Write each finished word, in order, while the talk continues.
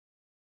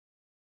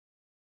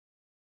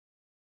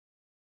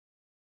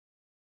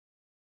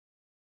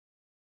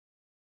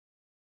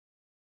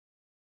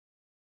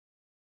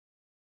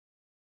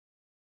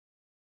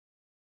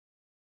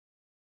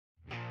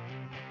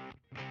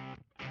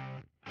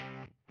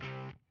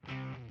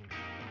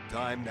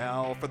Time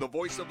now for the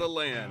voice of the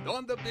land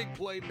on the Big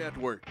Play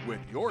Network with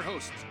your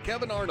hosts,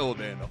 Kevin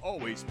Arnold and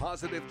Always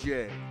Positive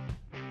Jay.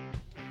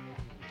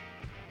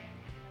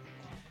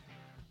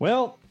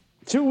 Well,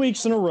 2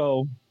 weeks in a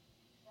row,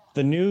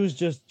 the news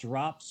just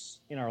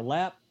drops in our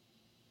lap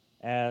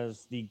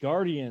as the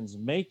Guardians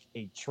make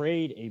a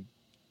trade.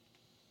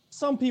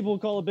 Some people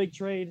call it a big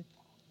trade.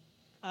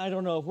 I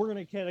don't know if we're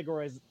going to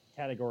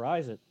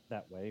categorize it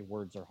that way.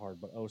 Words are hard,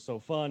 but oh so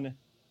fun.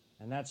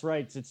 And that's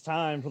right. It's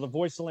time for the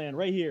voice of the land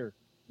right here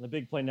on the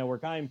Big Play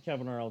Network. I am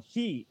Kevin Arnold.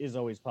 He is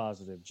Always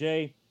Positive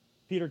Jay.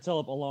 Peter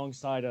Tillip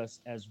alongside us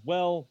as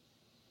well.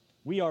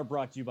 We are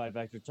brought to you by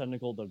Vector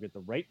Technical. They'll get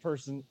the right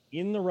person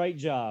in the right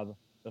job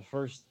the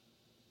first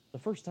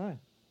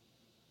time.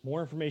 More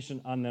information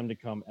on them to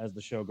come as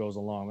the show goes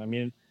along. I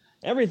mean,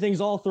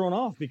 everything's all thrown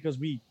off because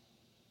we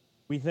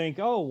think,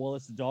 oh, well,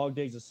 it's the dog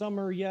days of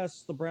summer.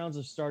 Yes, the Browns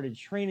have started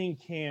training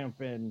camp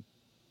and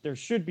there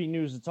should be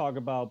news to talk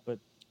about, but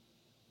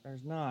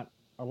there's not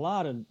a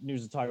lot of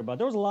news to talk about.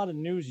 There was a lot of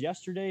news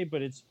yesterday,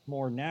 but it's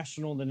more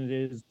national than it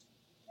is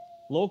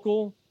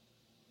local.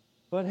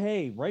 But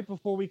hey, right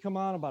before we come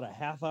on, about a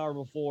half hour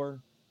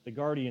before, the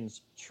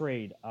Guardians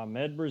trade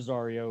Amed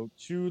Rosario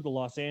to the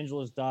Los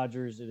Angeles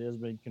Dodgers. It has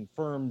been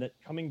confirmed that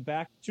coming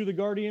back to the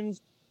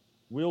Guardians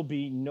will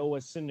be Noah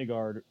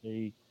Syndergaard,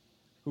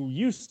 who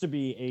used to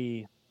be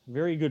a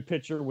very good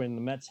pitcher when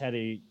the Mets had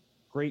a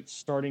great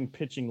starting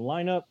pitching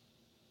lineup.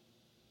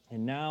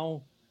 And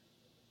now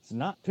it's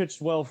not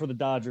pitched well for the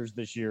Dodgers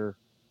this year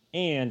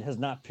and has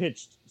not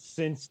pitched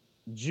since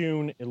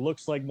June. It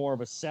looks like more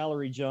of a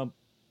salary jump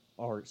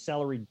or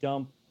salary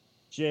dump.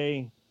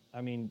 Jay,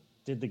 I mean,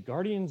 did the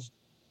Guardians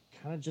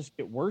kind of just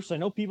get worse? I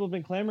know people have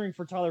been clamoring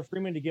for Tyler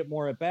Freeman to get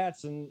more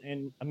at-bats and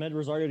Amed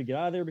Rosario to get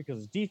out of there because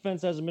his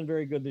defense hasn't been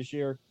very good this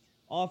year.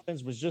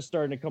 Offense was just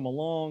starting to come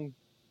along.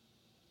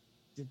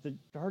 Did the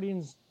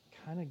Guardians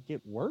kind of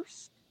get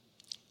worse?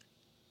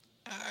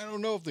 I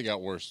don't know if they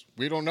got worse.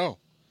 We don't know.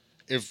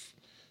 If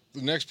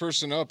the next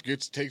person up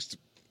gets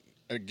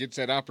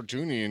that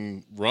opportunity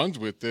and runs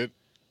with it,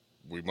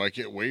 we might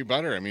get way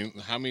better. I mean,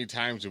 how many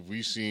times have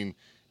we seen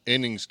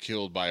innings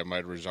killed by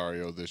Amed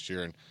Rosario this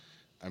year?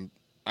 And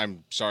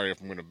I'm sorry if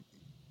I'm going to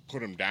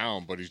put him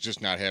down, but he's just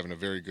not having a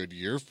very good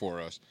year for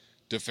us.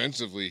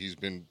 Defensively, he's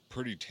been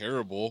pretty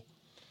terrible.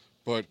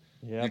 But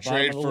you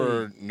trade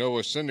for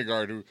Noah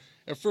Syndergaard, who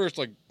at first,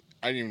 I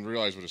didn't even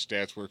realize what his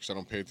stats were because I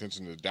don't pay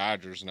attention to the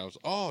Dodgers. And I was,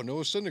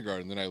 Noah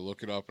Syndergaard. And then I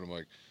look it up and I'm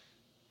like,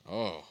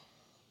 oh,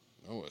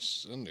 Noah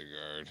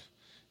Syndergaard.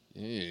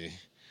 Yeah.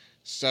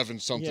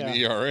 7-something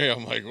ERA.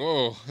 I'm like,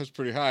 whoa, that's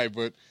pretty high.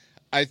 But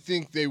I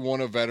think they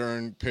want a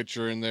veteran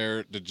pitcher in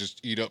there to just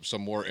eat up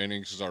some more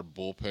innings because our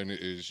bullpen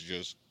is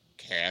just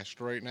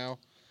cashed right now.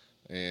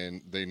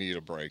 And they need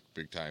a break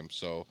big time.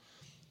 So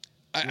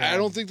I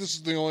don't think this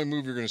is the only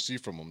move you're going to see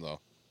from them, though.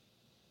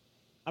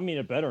 I mean,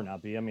 it better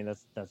not be. I mean,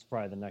 that's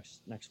probably the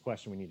next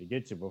question we need to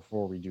get to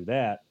before we do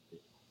that.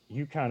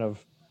 You kind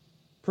of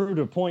proved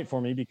a point for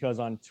me because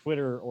on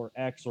Twitter or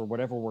X or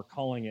whatever we're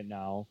calling it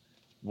now,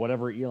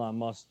 whatever Elon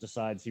Musk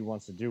decides he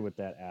wants to do with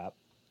that app,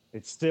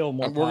 it's still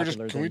more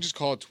popular. Can we just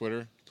call it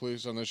Twitter,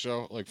 please, on this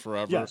show,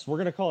 forever? Yes, we're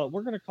gonna call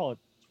it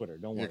Twitter.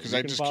 Don't worry. Yeah, because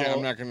I just can't.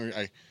 I'm not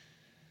gonna.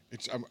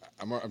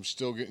 I'm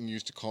still getting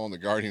used to calling the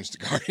Guardians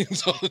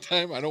all the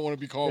time. I don't want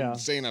to be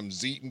saying I'm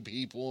zeeting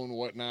people and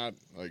whatnot.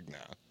 Nah.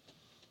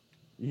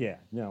 Yeah,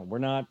 no, we're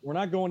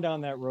not going down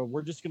that road.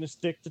 We're just gonna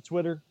stick to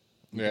Twitter.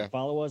 You can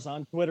follow us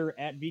on Twitter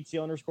at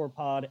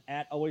BTL_pod,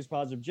 at Always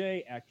Positive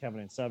J, at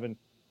Kevin7,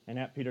 and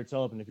at Peter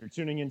Tillip. And if you're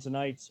tuning in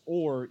tonight,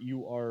 or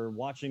you are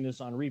watching this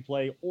on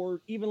replay,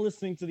 or even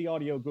listening to the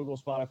audio, Google,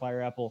 Spotify,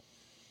 or Apple,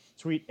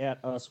 tweet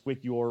at us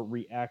with your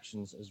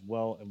reactions as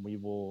well, and we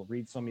will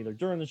read some either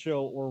during the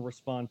show or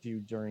respond to you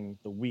during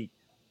the week.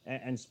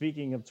 And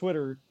speaking of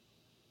Twitter,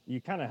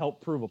 you kind of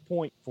helped prove a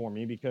point for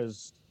me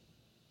because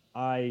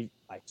I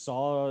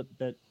saw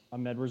that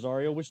Amed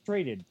Rosario was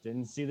traded.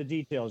 Didn't see the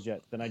details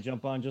yet. Then I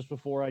jump on just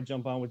before I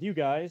jump on with you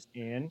guys,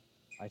 and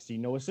I see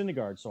Noah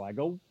Syndergaard. So I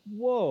go,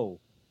 whoa.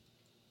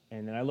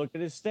 And then I looked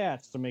at his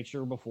stats to make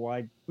sure before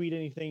I tweet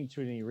anything,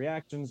 tweet any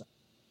reactions.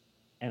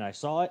 And I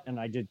saw it, and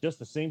I did just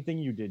the same thing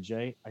you did,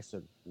 Jay. I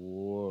said,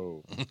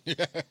 whoa.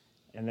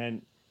 And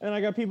then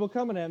I got people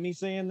coming at me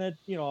saying that,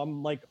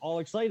 I'm all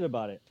excited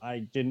about it. I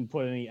didn't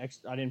put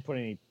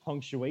any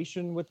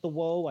punctuation with the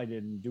whoa. I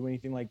didn't do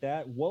anything like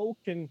that. Whoa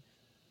can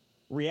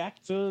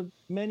react to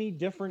many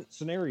different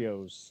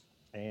scenarios,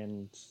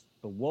 and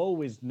the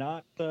whoa is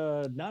not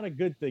a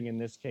good thing in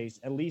this case,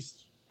 at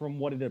least from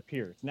what it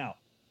appears. Now,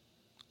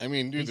 I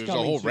mean, dude, there's a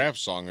whole rap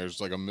song. There's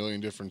a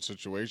million different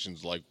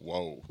situations like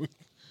whoa.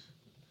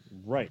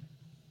 Right.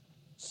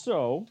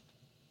 So,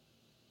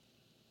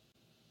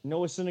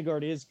 Noah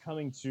Syndergaard is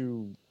coming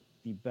to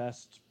the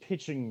best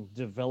pitching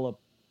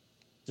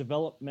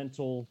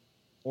developmental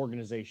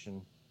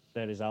organization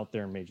that is out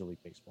there in Major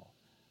League Baseball.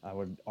 I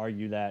would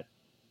argue that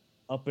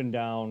up and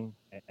down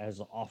as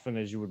often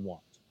as you would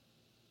want.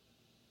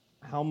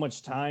 How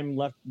much time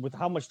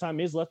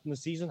is left in the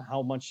season,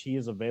 how much he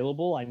is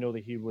available. I know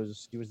that he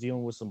was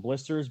dealing with some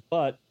blisters,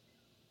 but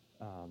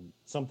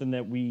something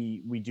that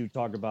we do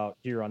talk about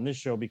here on this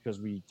show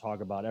because we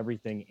talk about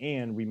everything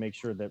and we make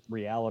sure that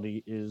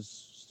reality is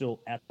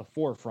still at the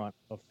forefront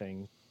of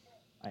things.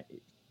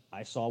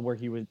 I saw where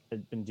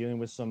had been dealing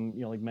with some,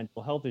 like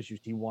mental health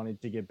issues. He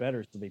wanted to get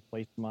better, so they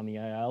placed him on the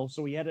IL.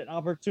 So he had an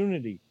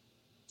opportunity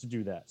to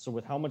do that. So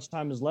with how much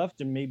time is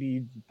left, and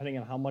maybe depending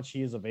on how much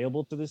he is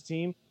available to this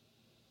team,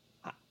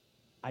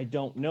 I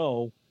don't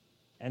know.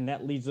 And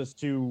that leads us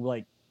to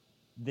like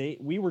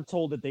we were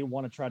told that they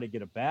want to try to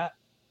get a bat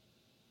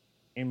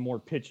and more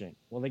pitching.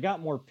 Well, they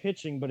got more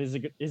pitching, but is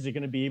it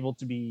going to be able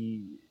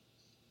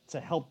to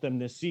help them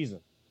this season?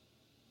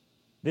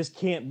 This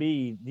can't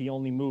be the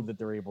only move that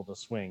they're able to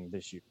swing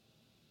this year.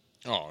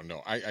 Oh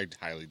no, I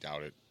highly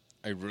doubt it.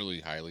 I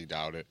really highly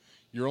doubt it.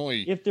 You're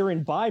only if they're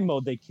in buy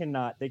mode, they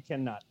cannot.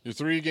 You're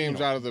 3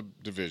 games out of the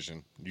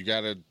division. You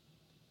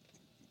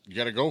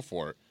gotta go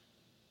for it.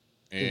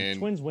 And did the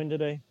Twins win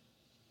today?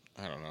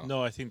 I don't know.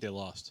 No, I think they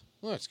lost.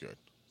 Well, that's good.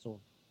 So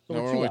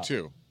no, we're only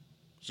 2.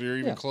 So you're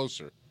even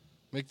closer.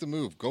 Make the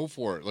move. Go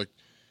for it. Like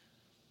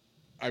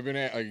I've been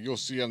at, you'll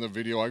see on the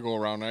video, I go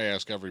around, I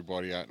ask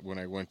everybody when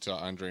I went to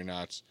Andre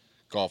Knott's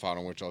golf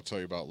outing, which I'll tell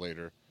you about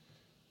later.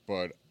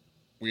 But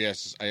I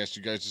asked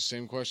you guys the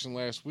same question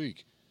last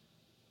week.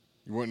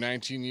 You went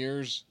 19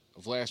 years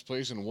of last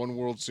place in 1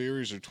 World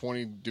Series or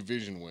 20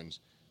 division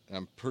wins. And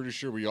I'm pretty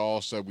sure we all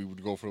said we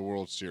would go for the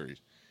World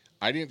Series.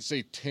 I didn't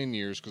say 10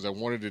 years because I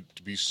wanted it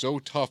to be so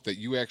tough that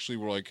you actually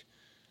were like,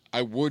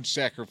 I would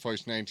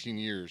sacrifice 19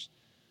 years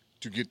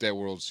to get that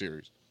World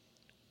Series.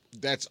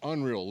 That's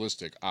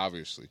unrealistic,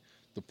 obviously.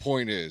 The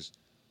point is,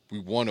 we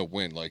want to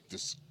win. Like,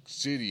 this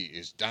city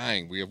is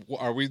dying.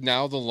 Are we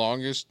now the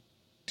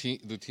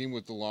team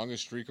with the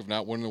longest streak of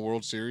not winning the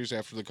World Series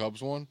after the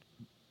Cubs won?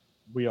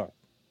 We are,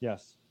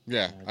 yes.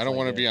 Yeah, I don't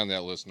want to be on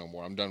that list no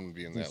more. I'm done with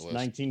being on that list.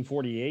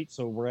 1948,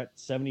 so we're at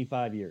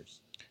 75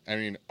 years. I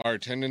mean, our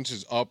attendance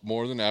is up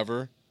more than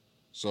ever,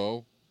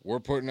 so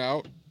we're putting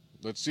out.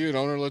 Let's see it,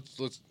 owner.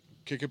 Let's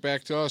kick it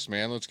back to us,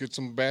 man. Let's get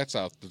some bats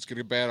out. Let's get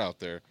a bat out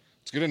there.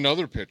 Let's get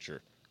another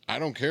pitcher. I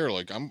don't care.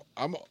 Like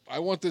I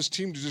want this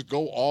team to just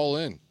go all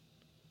in.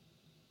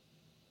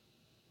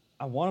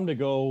 I want them to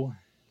go.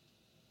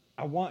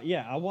 I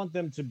want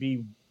them to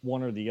be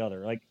one or the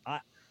other. Like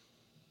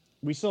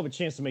we still have a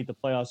chance to make the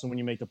playoffs, and when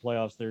you make the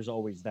playoffs, there's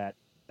always that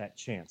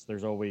chance.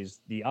 There's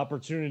always the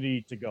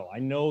opportunity to go. I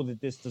know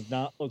that this does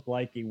not look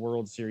like a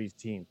World Series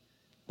team,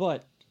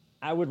 but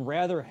I would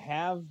rather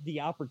have the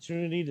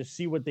opportunity to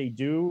see what they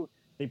do.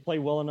 They play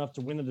well enough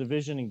to win the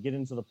division and get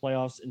into the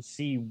playoffs and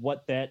see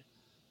what that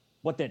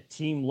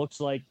team looks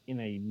like in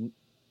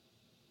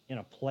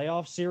a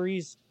playoff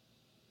series,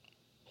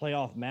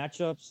 playoff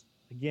matchups.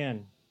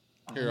 Again,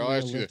 here, I'll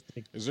ask you this.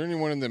 Is there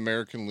anyone in the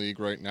American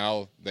League right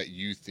now that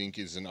you think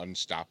is an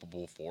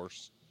unstoppable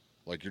force?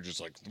 Like, you're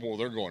just like, well,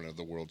 they're going to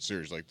the World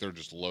Series. Like, they're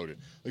just loaded.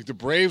 Like, the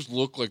Braves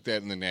look like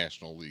that in the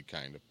National League,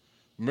 kind of.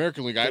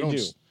 American League,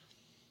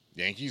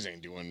 Yankees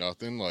ain't doing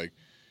nothing. Like,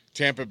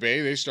 Tampa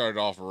Bay, they started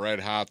off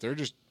red hot. They're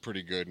just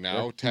pretty good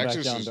now.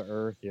 Texas back down to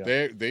earth.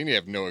 Yeah. They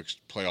have no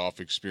playoff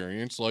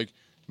experience. Like,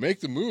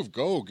 make the move.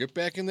 Go. Get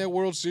back in that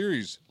World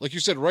Series. Like you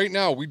said, right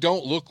now, we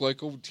don't look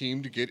like a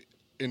team to get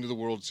into the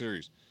World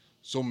Series.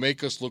 So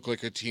make us look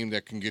like a team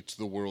that can get to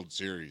the World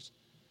Series.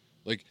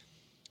 Like,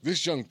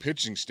 this young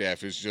pitching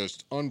staff is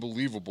just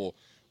unbelievable.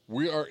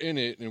 We are in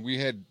it, and we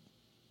had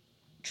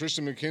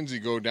Tristan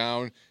McKenzie go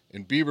down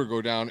and Bieber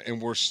go down, and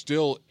we're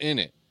still in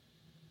it.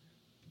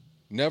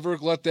 Never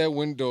let that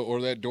window or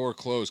that door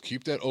close.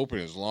 Keep that open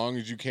as long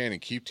as you can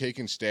and keep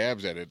taking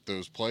stabs at it,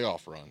 those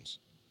playoff runs.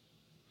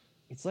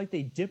 It's like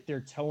they dip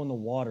their toe in the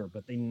water,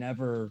 but they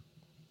never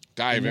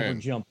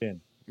jump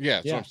in.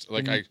 Yeah.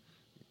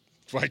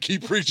 I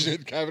keep preaching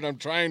it, Kevin. I'm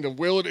trying to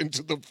will it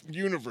into the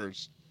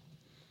universe.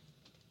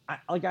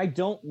 I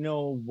don't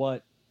know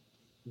what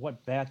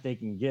bat they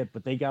can get,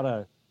 but they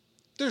gotta.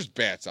 There's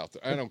bats out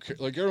there. I don't care.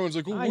 Like, everyone's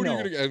like, well, what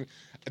are you gonna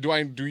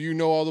get? Do you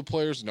know all the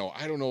players? No,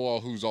 I don't know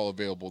who's all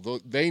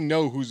available. They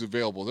know who's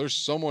available. There's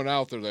someone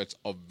out there that's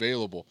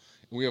available.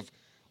 And we have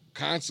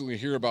constantly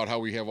hear about how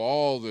we have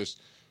all this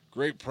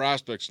great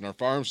prospects and our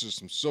farm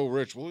system's so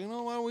rich. Well,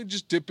 why don't we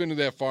just dip into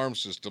that farm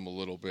system a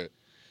little bit?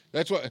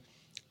 That's what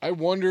I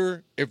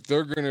wonder if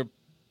they're gonna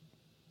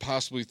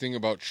possibly think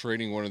about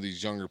trading one of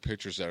these younger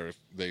pitchers that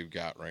they've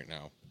got right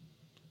now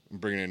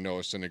and bringing in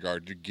Noah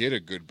Syndergaard to get a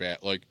good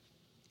bat. Like,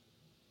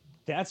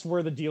 that's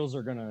where that's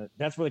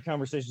where the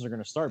conversations are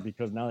going to start,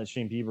 because now that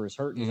Shane Bieber is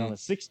hurt, he's on a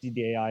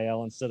 60-day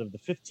IL instead of the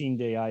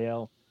 15-day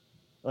IL.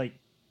 Like,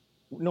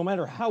 no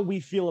matter how we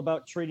feel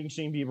about trading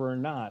Shane Bieber or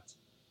not,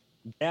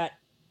 that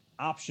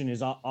option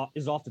is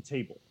off the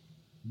table.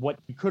 What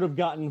you could have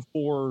gotten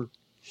for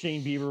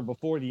Shane Bieber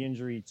before the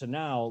injury to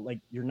now, like,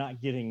 you're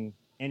not getting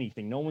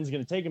anything. No one's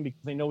going to take him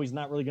because they know he's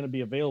not really going to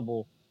be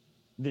available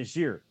this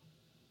year.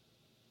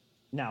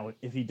 Now,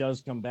 if he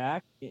does come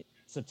back,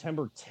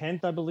 September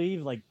 10th, I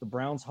believe, like the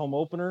Browns home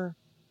opener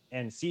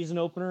and season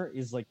opener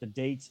is like the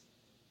date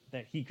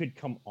that he could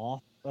come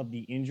off of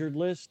the injured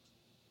list.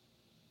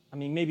 I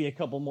mean, maybe a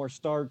couple more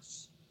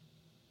starts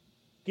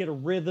get a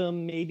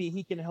rhythm. Maybe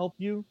he can help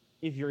you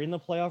if you're in the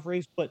playoff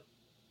race, but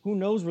who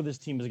knows where this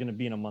team is going to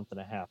be in a month and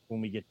a half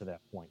when we get to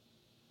that point.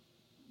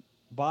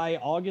 By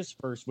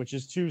August 1st, which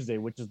is Tuesday,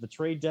 which is the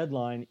trade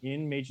deadline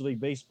in Major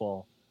League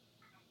Baseball,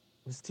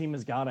 this team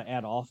has got to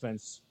add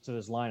offense to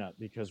this lineup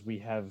because we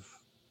have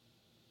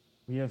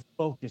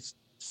focused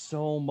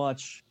so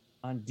much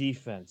on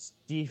defense.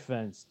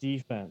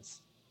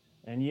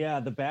 And yeah,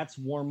 the bats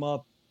warm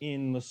up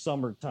in the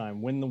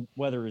summertime when the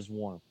weather is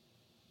warm.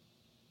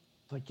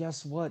 But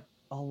guess what?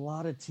 A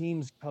lot of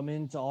teams come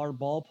into our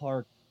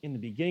ballpark in the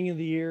beginning of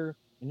the year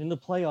and in the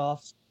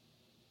playoffs,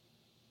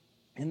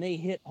 and they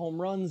hit home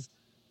runs.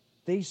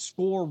 They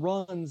score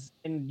runs,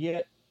 and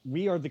yet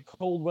we are the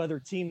cold weather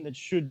team that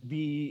should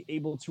be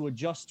able to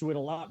adjust to it a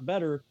lot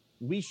better.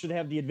 We should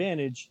have the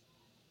advantage,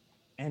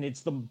 and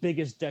it's the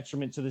biggest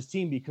detriment to this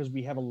team because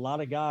we have a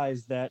lot of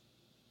guys that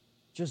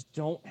just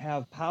don't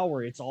have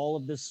power. It's all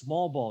of this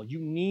small ball. You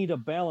need a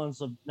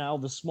balance of now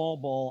the small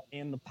ball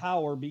and the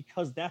power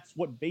because that's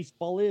what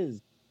baseball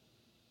is.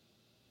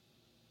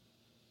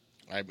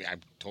 I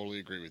totally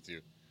agree with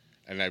you.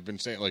 And I've been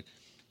saying, like,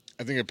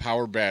 I think a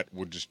power bat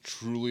would just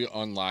truly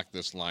unlock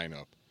this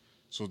lineup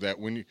so that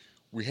when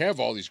we have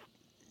all these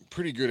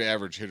pretty good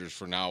average hitters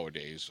for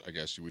nowadays, I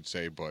guess you would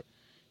say, but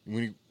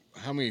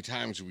how many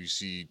times do we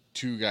see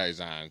 2 guys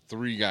on,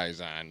 3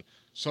 guys on,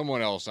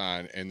 someone else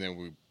on, and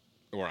then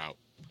we're out?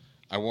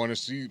 I want to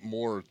see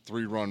more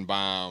 3-run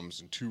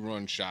bombs and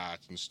 2-run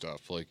shots and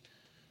stuff. Like,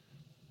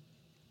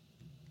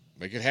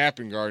 make it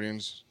happen,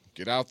 Guardians.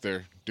 Get out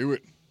there. Do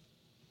it.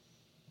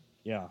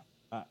 Yeah.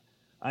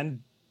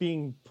 I'm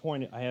being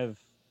pointed. I have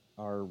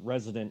our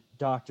resident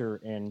doctor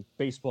and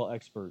baseball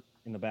expert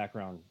in the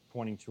background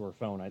pointing to her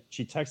phone.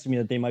 She texted me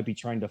that they might be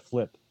trying to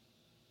flip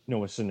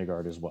Noah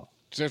Syndergaard as well.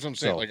 So that's what I'm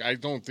saying. Like, I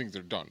don't think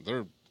they're done.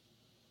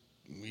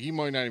 He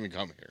might not even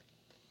come here.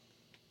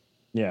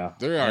 Yeah.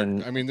 They are.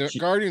 The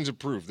Guardians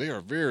approved. They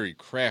are very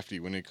crafty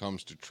when it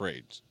comes to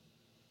trades.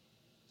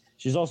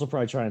 She's also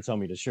probably trying to tell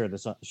me to share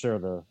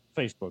the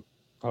Facebook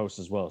post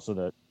as well so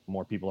that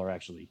more people are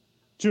actually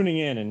tuning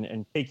in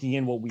and taking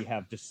in what we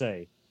have to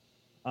say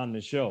on the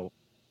show.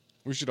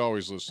 We should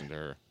always listen to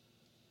her.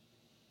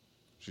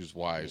 She's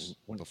wise.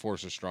 The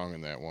force is strong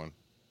in that one.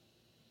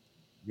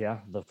 Yeah,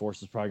 the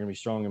force is probably going to be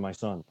strong in my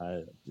son.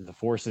 The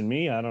force in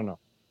me, I don't know.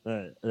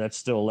 That's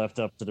still left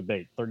up to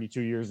debate.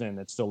 32 years in,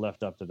 that's still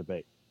left up to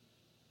debate.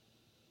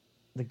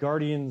 The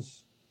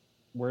Guardians,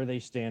 where they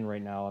stand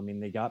right now, I mean,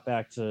 they got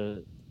back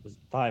to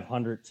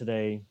 500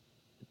 today,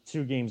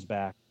 2 games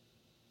back.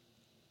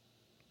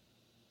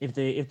 If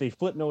they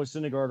flip Noah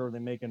Syndergaard or they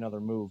make another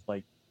move,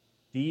 like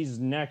these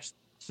next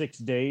 6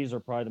 days are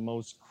probably the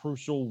most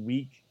crucial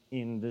week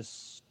in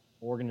this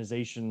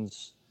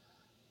organization's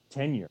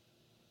tenure.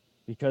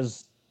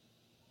 Because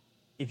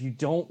if you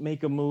don't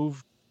make a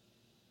move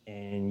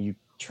and you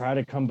try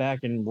to come back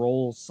and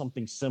roll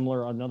something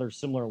similar, another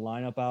similar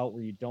lineup out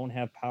where you don't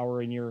have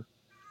power in your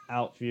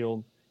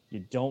outfield,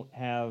 you don't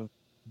have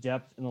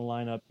depth in the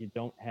lineup, you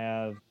don't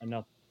have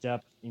enough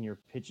depth in your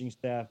pitching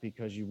staff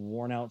because you've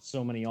worn out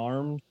so many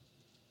arms,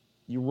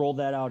 you roll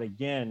that out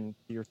again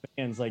to your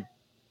fans. Like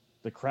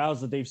the crowds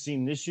that they've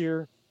seen this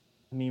year,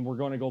 I mean, we're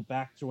going to go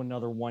back to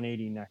another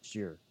 180 next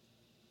year.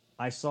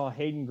 I saw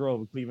Hayden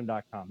Grove at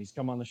Cleveland.com. He's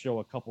come on the show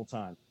a couple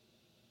times.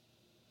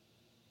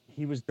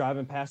 He was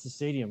driving past the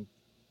stadium.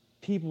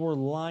 People were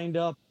lined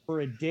up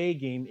for a day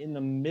game in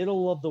the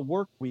middle of the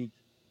work week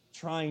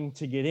trying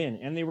to get in,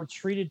 and they were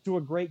treated to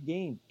a great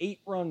game. 8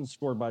 runs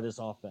scored by this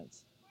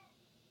offense.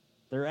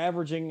 They're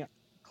averaging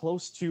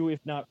close to, if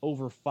not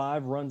over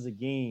 5 runs a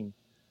game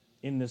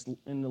in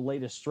the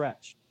latest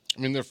stretch.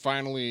 I mean, they're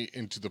finally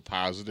into the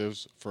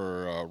positives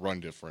for run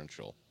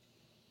differential.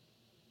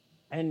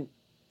 And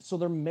so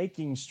they're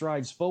making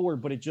strides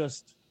forward, but it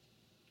just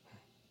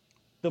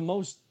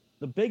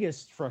the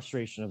biggest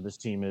frustration of this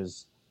team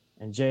is,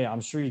 and Jay,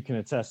 I'm sure you can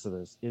attest to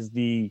this, is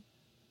the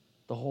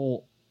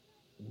whole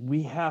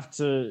we have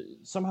to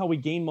somehow we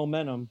gain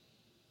momentum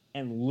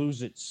and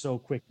lose it so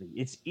quickly.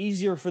 It's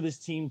easier for this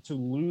team to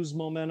lose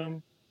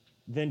momentum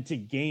than to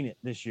gain it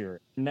this year.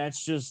 And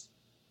that's just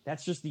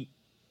the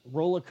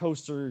roller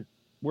coaster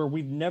where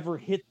we've never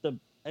hit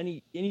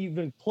any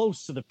even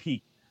close to the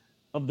peak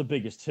of the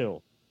biggest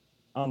hill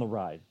on the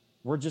ride.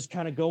 We're just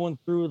kind of going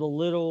through the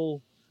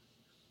little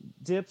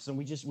dips, and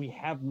we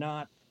have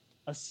not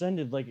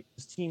ascended like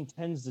this team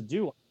tends to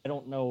do. I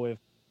don't know if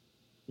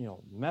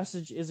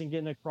message isn't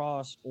getting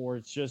across, or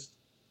it's just,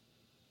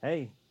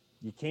 hey,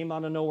 you came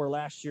out of nowhere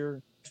last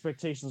year,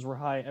 expectations were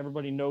high,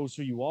 everybody knows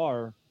who you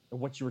are and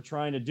what you were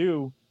trying to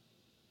do,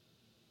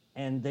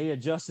 and they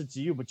adjusted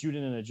to you, but you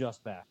didn't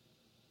adjust back.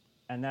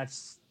 And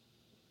that's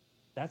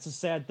a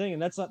sad thing,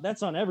 and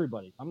that's on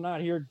everybody. I'm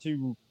not here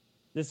to,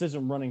 this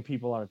isn't running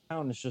people out of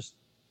town. It's just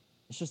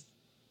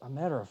a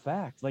matter of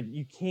fact. Like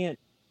you can't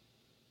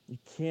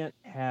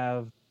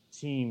have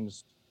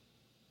teams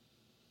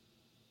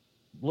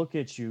look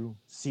at you,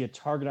 see a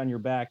target on your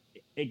back,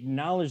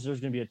 acknowledge there's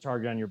going to be a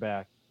target on your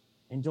back,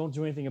 and don't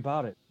do anything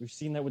about it. We've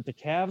seen that with the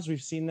Cavs.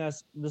 We've seen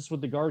this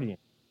with the Guardians.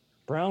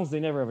 Browns, they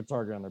never have a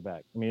target on their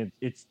back. I mean,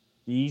 it's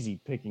the easy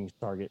pickings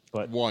target,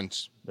 but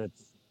Once.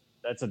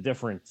 that's a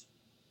different,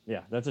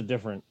 that's a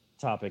different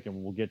topic,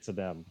 and we'll get to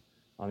them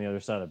on the other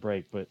side of the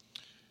break. But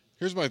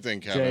Here's my thing,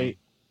 Kevin.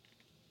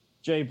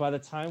 Jay, by the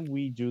time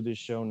we do this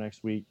show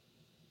next week,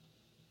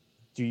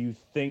 do you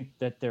think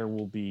that there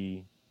will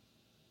be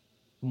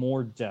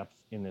more depth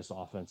in this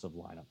offensive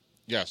lineup?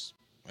 Yes,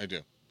 I do.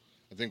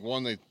 I think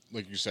one, they,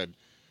 like you said,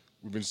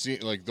 we've been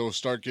seeing like those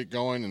start get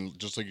going, and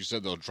just like you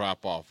said, they'll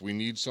drop off. We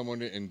need someone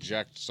to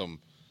inject some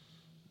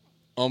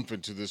oomph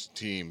into this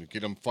team,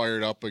 get them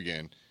fired up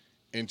again.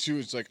 And two,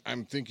 it's like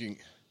I'm thinking,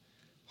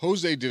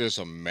 Jose did us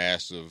a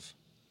massive,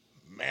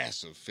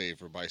 massive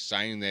favor by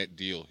signing that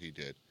deal he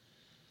did.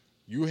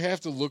 You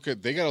have to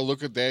they got to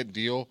look at that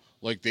deal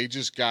like they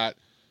just got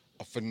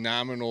a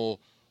phenomenal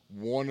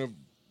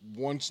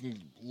once in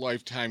a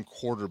lifetime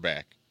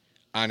quarterback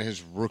on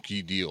his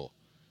rookie deal.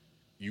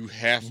 You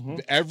have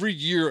every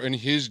year in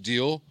his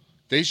deal,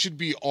 they should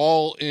be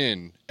all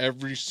in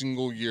every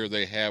single year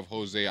they have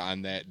Jose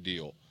on that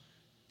deal.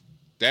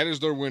 That is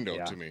their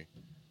window to me.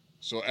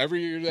 So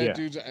every year that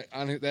dude's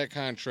on that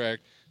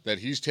contract that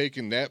he's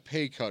taking that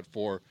pay cut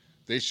for,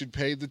 they should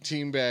pay the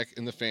team back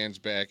and the fans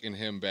back and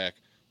him back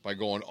by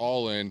going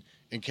all in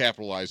and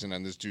capitalizing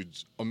on this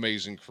dude's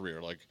amazing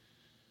career. Like,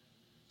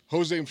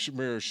 Jose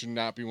Ramirez should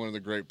not be one of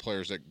the great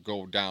players that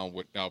go down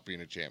without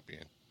being a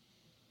champion.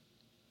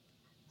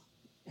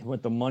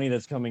 With the money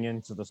that's coming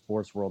into the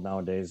sports world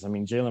nowadays, I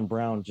mean, Jaylen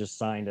Brown just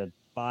signed a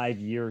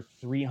 5-year,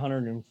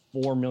 $304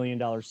 million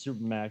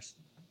Supermax.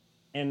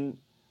 And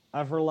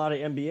I've heard a lot of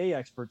NBA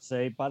experts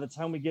say by the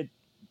time we get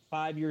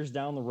 5 years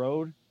down the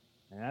road,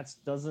 and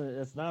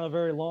it's not a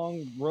very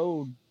long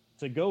road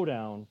to go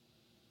down,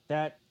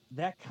 that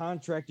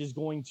contract is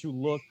going to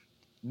look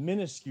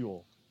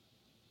minuscule.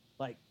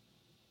 Like,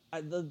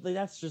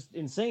 that's just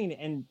insane.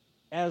 And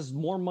as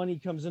more money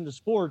comes into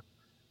sport,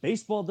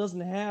 baseball doesn't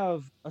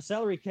have a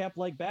salary cap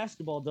like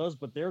basketball does,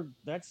 but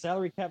that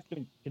salary cap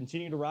can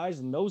continue to rise,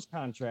 and those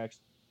contracts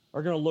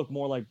are going to look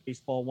more like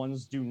baseball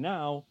ones do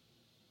now.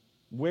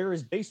 Where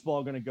is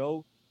baseball going to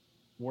go?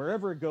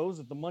 Wherever it goes,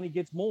 if the money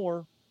gets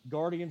more,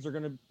 Guardians are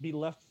going to be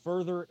left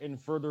further and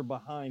further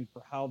behind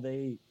for how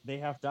they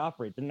have to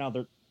operate. Now,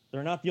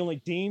 they're not the only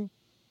team,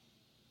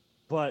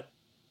 but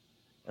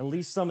at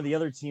least some of the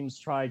other teams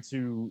try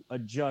to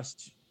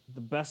adjust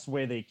the best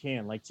way they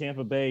can. Like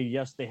Tampa Bay,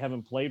 yes, they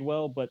haven't played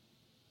well, but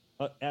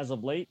as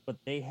of late, but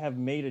they have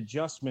made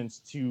adjustments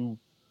to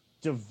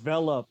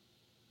develop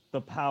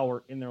the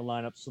power in their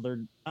lineup, so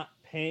they're not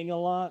paying a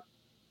lot,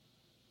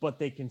 but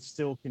they can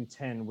still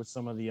contend with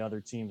some of the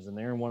other teams, and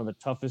they're in one of the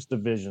toughest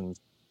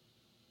divisions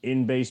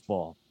in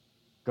baseball.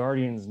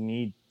 Guardians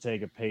need to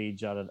take a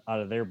page out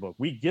of their book.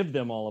 We give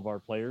them all of our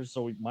players,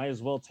 so we might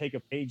as well take a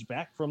page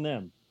back from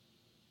them.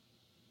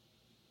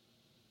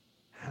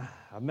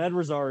 Ahmed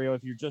Rosario,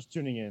 if you're just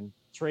tuning in,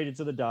 traded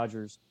to the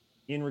Dodgers.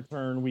 In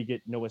return, we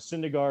get Noah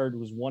Syndergaard,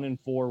 who's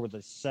 1-4 with a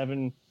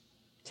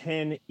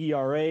 7.10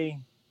 ERA,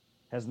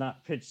 has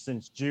not pitched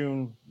since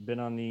June, been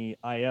on the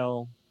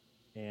IL,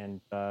 and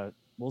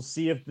we'll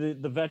see if the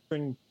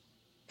veteran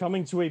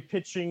coming to a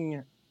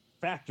pitching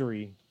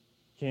factory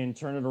can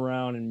turn it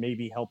around and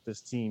maybe help this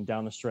team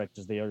down the stretch,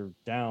 as they are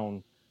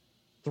down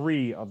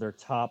 3 of their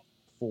top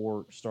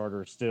 4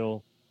 starters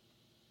still.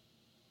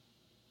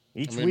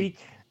 Each week.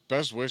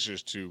 Best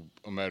wishes to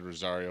Ahmed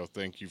Rosario.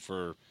 Thank you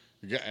for.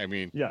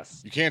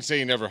 Yes. You can't say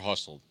he never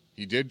hustled.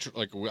 He did,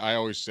 like I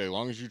always say, as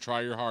long as you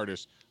try your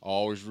hardest, I'll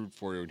always root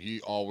for you. And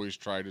he always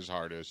tried his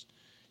hardest.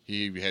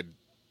 He had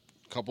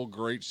a couple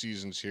great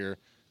seasons here.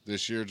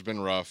 This year it's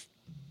been rough.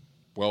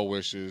 Well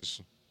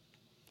wishes.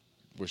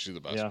 Wish you the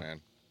best,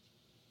 man.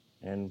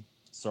 And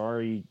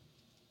sorry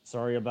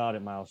about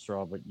it, Miles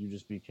Straw, but you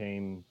just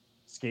became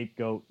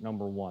scapegoat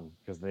number 1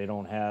 because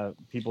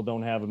people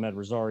don't have Ahmed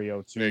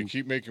Rosario to. Hey,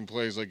 keep making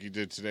plays like he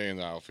did today in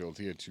the outfield.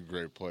 He had 2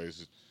 great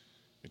plays.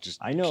 It just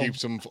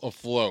keeps him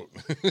afloat.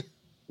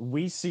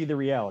 We see the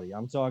reality.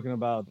 I'm talking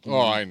about.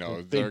 I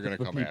know they're going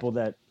to come people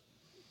that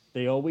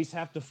they always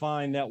have to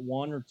find that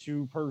 1 or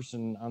 2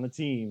 person on the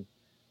team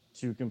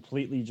to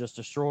completely just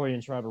destroy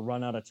and try to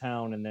run out of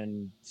town, and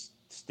then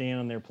stand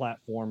on their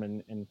platform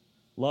and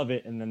love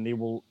it, and then they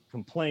will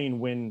complain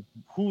when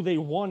who they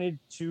wanted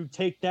to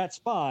take that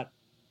spot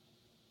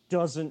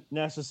doesn't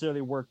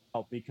necessarily work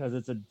out because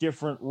it's a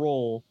different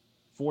role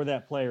for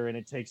that player, and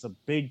it takes a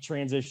big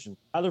transition.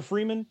 Tyler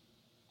Freeman,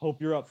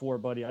 hope you're up for it,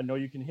 buddy. I know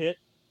you can hit,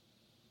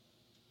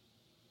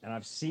 and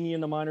I've seen you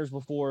in the minors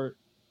before.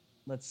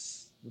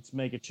 Let's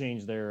make a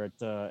change there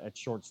at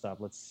shortstop.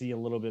 Let's see a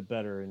little bit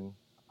better, and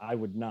I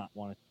would not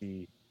want to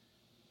see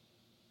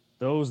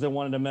those that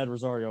wanted Ahmed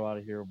Rosario out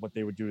of here, what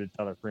they would do to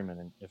Tyler Freeman,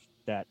 and if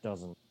that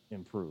doesn't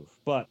improve.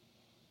 But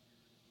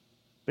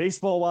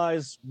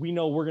baseball-wise, we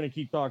know we're going to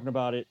keep talking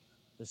about it.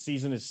 The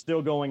season is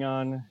still going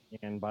on,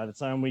 and by the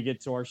time we get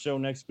to our show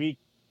next week,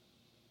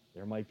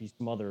 there might be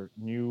some other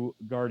new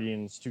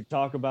Guardians to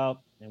talk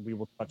about, and we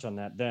will touch on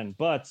that then.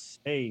 But,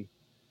 hey,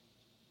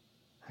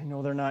 I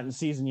know they're not in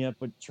season yet,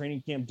 but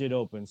training camp did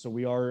open. So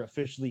we are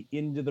officially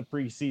into the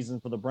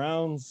preseason for the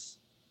Browns.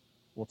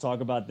 We'll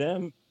talk about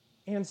them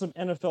and some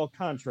NFL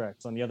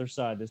contracts on the other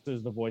side. This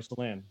is the Voice of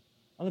the Land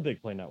on the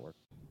Big Play Network.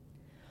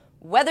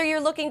 Whether you're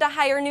looking to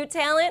hire new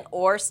talent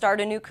or start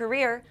a new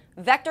career,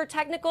 Vector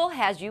Technical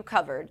has you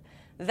covered.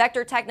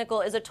 Vector Technical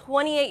is a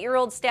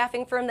 28-year-old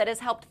staffing firm that has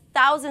helped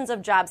thousands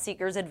of job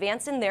seekers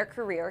advance in their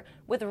career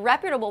with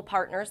reputable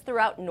partners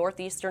throughout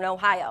northeastern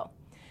Ohio.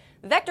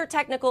 Vector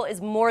Technical is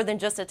more than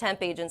just a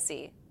temp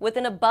agency. With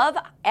an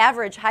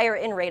above-average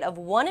hire-in rate of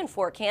 1 in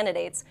 4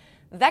 candidates,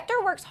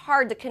 Vector works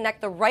hard to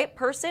connect the right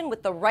person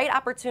with the right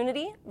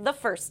opportunity the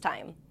first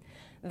time.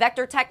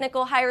 Vector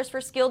Technical hires for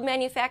skilled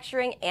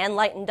manufacturing and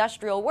light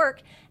industrial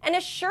work and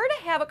is sure to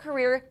have a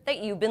career that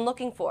you've been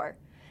looking for.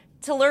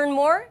 To learn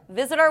more,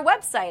 visit our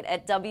website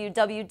at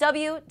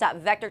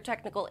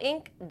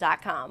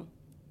www.vectortechnicalinc.com.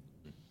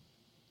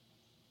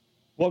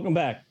 Welcome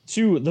back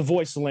to the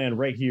Voice of the Land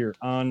right here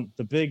on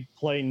the Big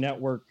Play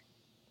Network.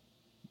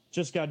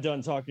 Just got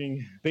done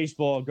talking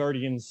baseball,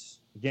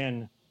 Guardians.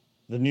 Again,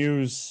 the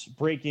news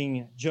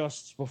breaking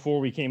just before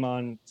we came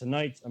on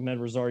tonight. Ahmed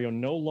Rosario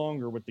no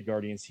longer with the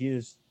Guardians. He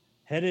is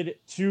headed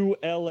to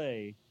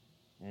LA.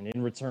 And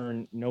in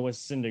return, Noah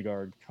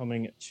Syndergaard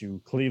coming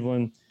to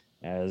Cleveland.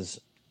 As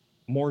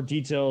more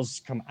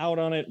details come out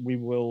on it, we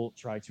will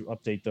try to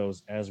update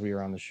those as we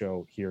are on the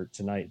show here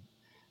tonight.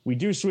 We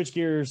do switch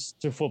gears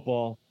to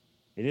football.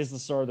 It is the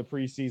start of the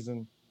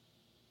preseason.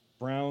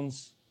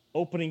 Browns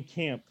opening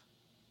camp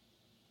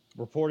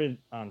reported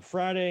on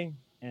Friday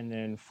and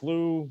then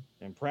flew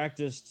and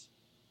practiced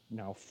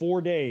now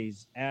 4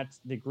 days at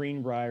the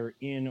Greenbrier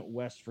in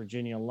West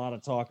Virginia. A lot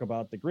of talk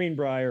about the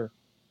Greenbrier,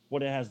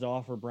 what it has to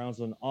offer.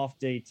 Browns on an off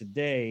day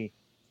today.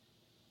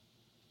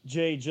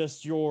 Jay,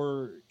 just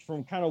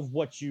from kind of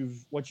what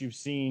you've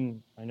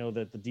seen. I know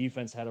that the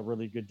defense had a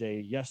really good day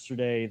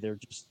yesterday. They're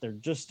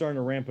just starting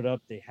to ramp it up.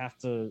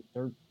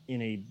 They're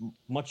in a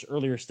much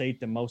earlier state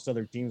than most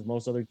other teams.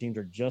 Most other teams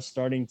are just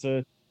starting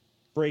to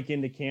break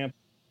into camp.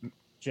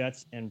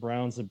 Jets and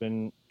Browns have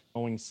been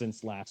going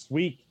since last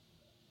week.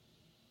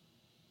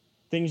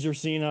 Things you're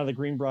seeing out of the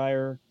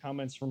Greenbrier,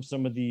 comments from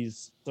some of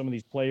these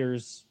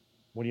players.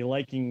 What are you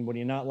liking? What are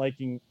you not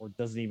liking? Or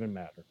does it even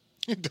matter?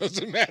 It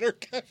doesn't matter,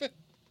 Kevin.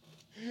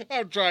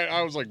 I'm trying.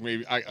 I was like,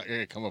 maybe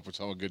I come up with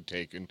some good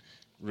take, and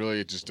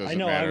really, it just doesn't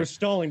matter. I know. I was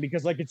stalling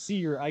because I could see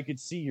your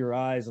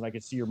eyes and I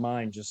could see your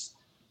mind just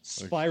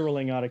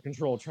spiraling out of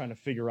control, trying to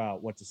figure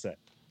out what to say.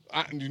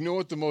 You know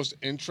what the most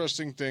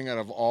interesting thing out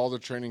of all the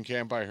training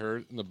camp I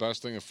heard, and the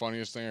best thing, the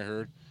funniest thing I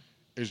heard,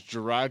 is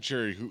Gerard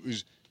Cherry, who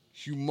is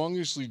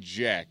humongously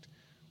jacked,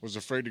 was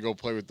afraid to go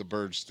play with the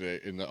Birds today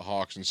in the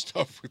Hawks and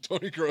stuff with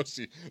Tony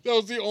Grossi. That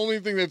was the only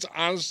thing that's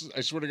honest.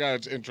 I swear to God,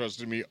 it's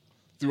interested me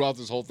throughout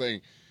this whole thing.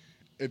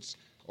 It's,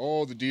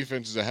 the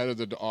defense is ahead of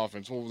the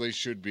offense. Well, they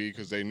should be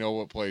because they know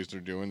what plays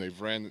they're doing. They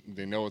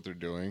know what they're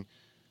doing.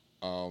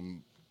 Yeah,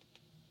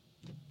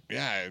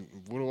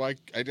 what do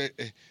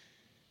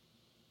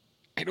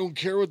I don't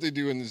care what they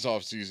do in this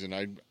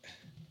offseason.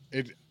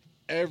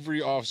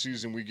 Every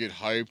offseason we get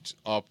hyped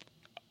up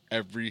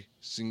every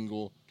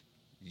single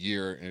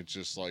year, and it's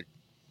just like,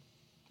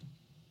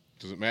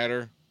 does it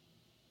matter?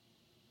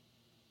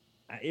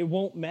 It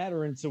won't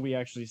matter until we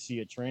actually see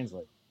it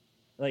translate.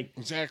 Like,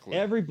 exactly.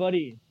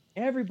 Everybody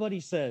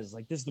says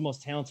like this is the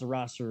most talented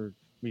roster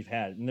we've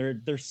had,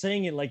 and they're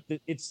saying it like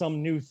it's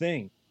some new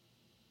thing.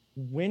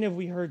 When have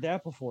we heard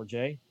that before,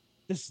 Jay?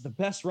 This is the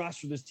best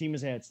roster this team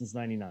has had since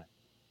 '99.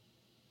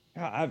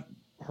 I've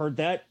heard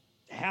that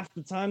half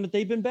the time that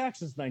they've been back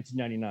since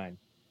 1999.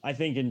 I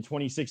think in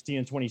 2016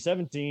 and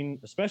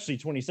 2017, especially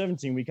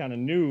 2017, we kind of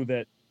knew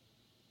that,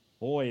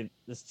 boy,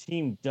 this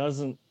team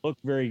doesn't look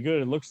very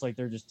good. It looks like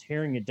they're just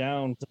tearing it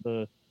down to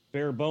the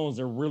bare bones.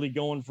 They're really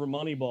going for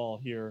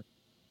Moneyball here.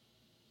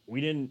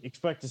 We didn't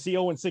expect to see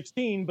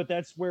 0-16, but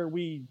that's where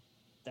we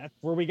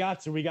got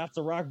to. We got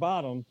to rock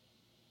bottom,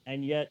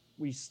 and yet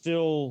we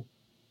still,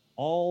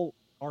 all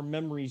our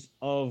memories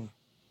of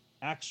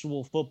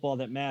actual football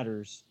that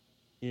matters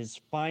is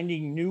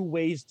finding new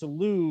ways to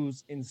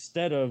lose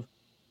instead of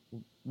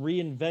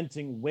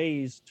reinventing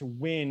ways to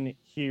win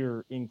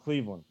here in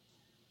Cleveland.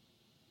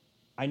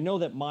 I know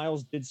that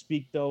Miles did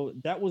speak, though.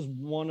 That was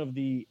one of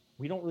we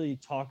don't really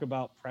talk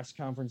about press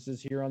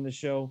conferences here on the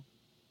show,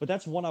 but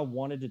that's one I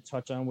wanted to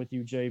touch on with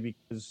you, Jay,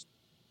 because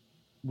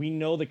we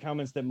know the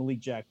comments that Malik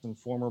Jackson,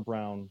 former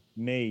Brown,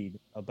 made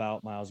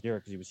about Myles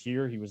Garrett, because he was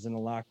here, he was in the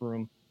locker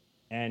room,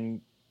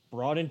 and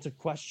brought into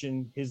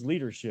question his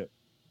leadership.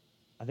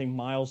 I think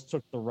Myles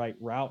took the right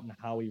route in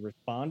how he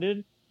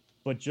responded,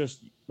 but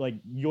just like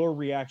your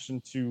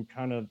reaction to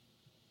kind of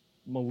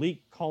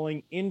Malik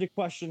calling into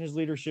question his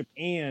leadership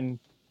and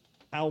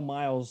how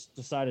Myles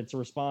decided to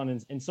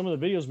respond. And some of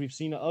the videos we've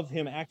seen of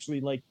him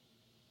actually, like,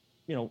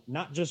 you know,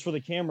 not just for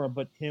the camera,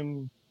 but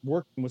him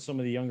working with some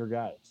of the younger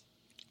guys.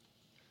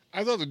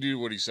 I thought the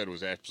dude, what he said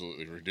was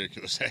absolutely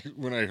ridiculous.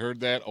 When I heard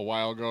that a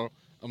while ago,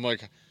 I'm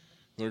like,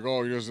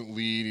 oh, he doesn't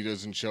lead, he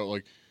doesn't show.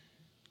 Like,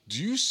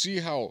 do you see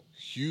how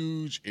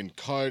huge and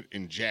cut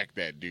and jacked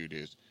that dude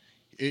is?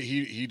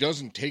 he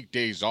doesn't take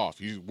days off.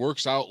 He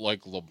works out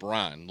like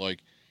LeBron.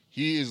 Like,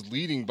 he is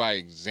leading by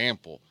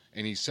example,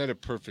 and he said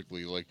it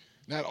perfectly. Like,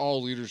 not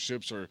all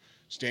leaderships are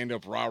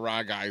stand-up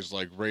rah-rah guys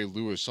like Ray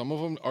Lewis. Some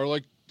of them are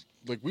like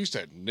we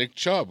said, Nick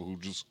Chubb, who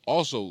just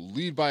also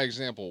lead by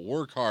example,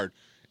 work hard,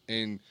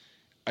 and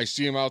I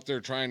see him out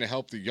there trying to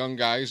help the young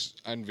guys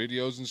on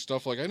videos and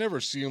stuff. Like, I never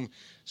see him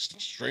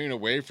straying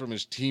away from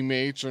his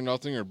teammates or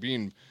nothing, or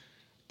being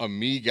a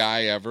me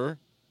guy ever.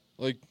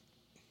 Like,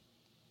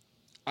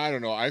 I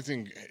don't know. I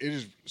think it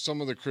is, some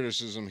of the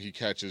criticism he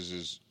catches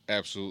is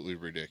absolutely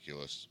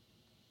ridiculous.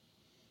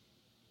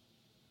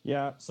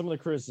 Yeah, some of the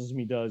criticism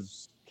he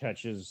does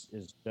catches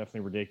is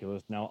definitely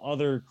ridiculous. Now,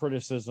 other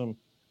criticism,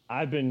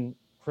 I've been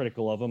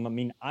critical of him. I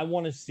mean, I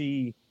want to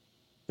see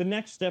the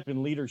next step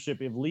in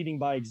leadership. If leading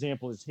by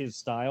example is his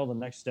style, the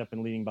next step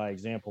in leading by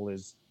example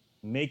is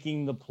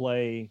making the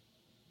play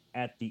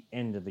at the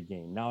end of the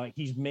game. Now,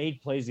 he's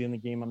made plays at the end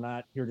of the game. I'm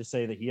not here to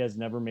say that he has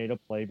never made a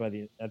play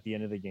at the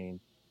end of the game.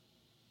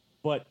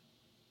 But,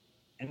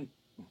 and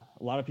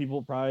a lot of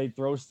people probably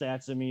throw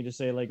stats at me to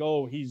say, like,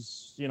 oh,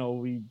 he's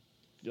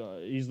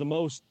the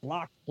most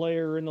blocked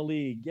player in the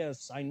league.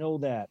 Yes, I know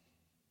that.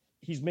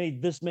 He's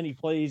made this many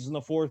plays in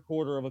the fourth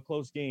quarter of a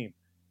close game.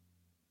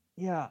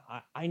 Yeah,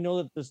 I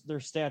know that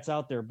there's stats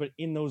out there, but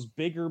in those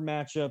bigger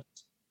matchups,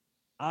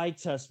 eye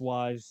test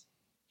wise,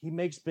 he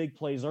makes big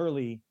plays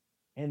early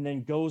and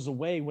then goes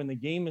away when the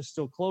game is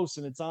still close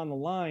and it's on the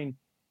line.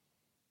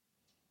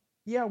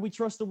 Yeah, we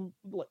trust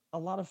a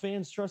lot of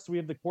fans trust we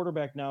have the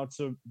quarterback now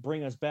to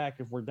bring us back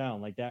if we're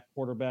down, like that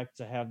quarterback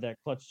to have that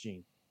clutch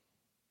gene.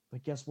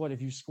 But guess what?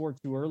 If you score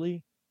too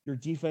early, your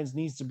defense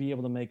needs to be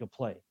able to make a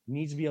play. You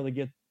need to be able to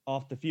get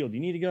off the field. You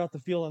need to get off the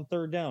field on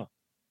third down.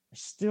 I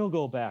still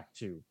go back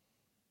to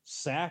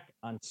sack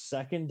on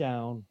second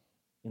down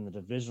in the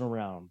divisional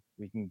round.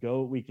 We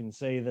can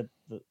say that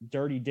the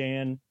Dirty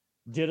Dan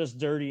did us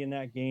dirty in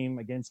that game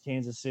against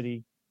Kansas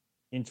City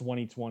in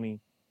 2020.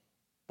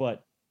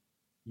 But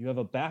you have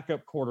a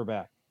backup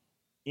quarterback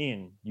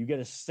in. You get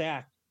a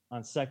sack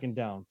on second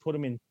down. Put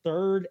him in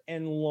third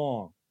and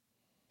long.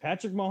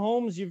 Patrick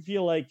Mahomes, you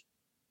feel like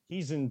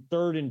he's in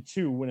 3rd and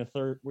 2 with a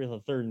 3rd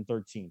and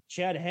 13.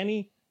 Chad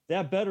Henne,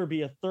 that better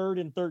be a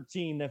 3rd and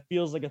 13 that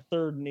feels like a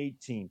 3rd and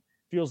 18.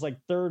 Feels like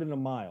 3rd and a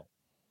mile.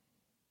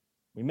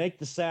 We make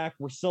the sack.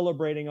 We're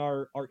celebrating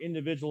our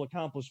individual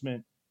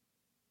accomplishment.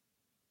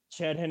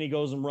 Chad Henne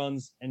goes and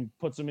runs and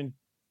puts him in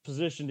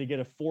position to get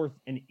a 4th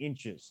and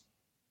inches.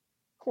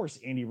 Of course,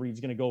 Andy Reid's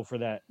going to go for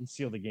that and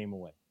seal the game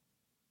away.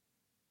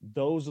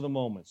 Those are the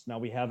moments. Now,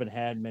 we haven't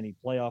had many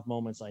playoff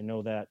moments. I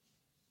know that.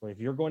 But if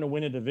you're going to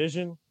win a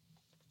division,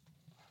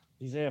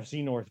 these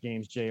AFC North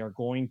games, Jay, are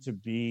going to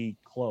be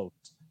close.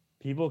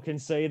 People can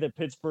say that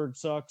Pittsburgh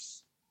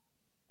sucks.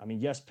 I mean,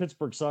 yes,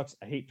 Pittsburgh sucks.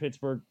 I hate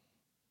Pittsburgh.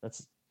 That's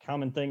a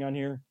common thing on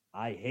here.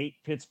 I hate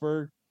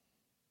Pittsburgh.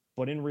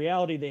 But in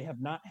reality, they have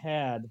not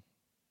had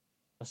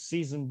a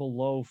season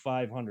below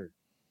 500.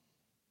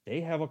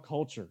 They have a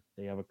culture.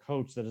 They have a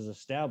coach that has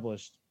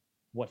established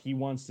what he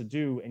wants to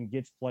do and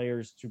gets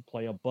players to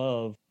play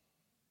above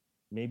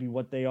maybe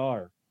what they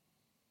are.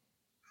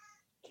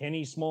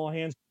 Kenny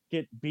Smallhands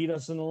beat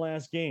us in the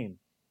last game.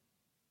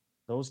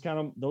 Those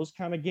kind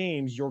of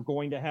games you're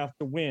going to have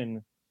to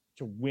win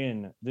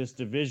this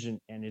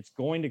division, and it's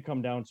going to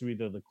come down to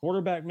either the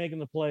quarterback making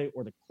the play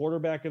or the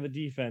quarterback of the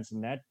defense,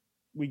 and that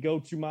we go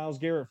to Myles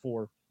Garrett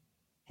for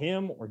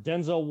him or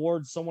Denzel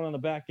Ward, someone on the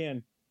back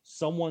end.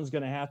 Someone's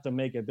going to have to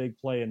make a big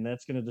play, and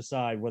that's going to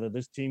decide whether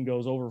this team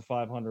goes over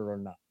 500 or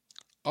not.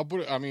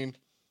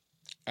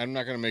 I'm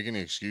not going to make any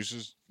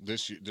excuses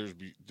this year.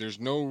 There's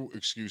no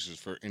excuses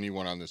for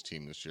anyone on this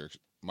team this year,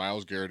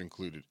 Myles Garrett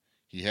included.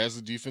 He has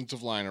the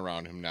defensive line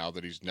around him now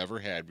that he's never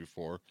had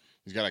before.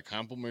 He's got a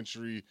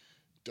complimentary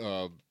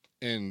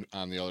end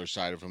on the other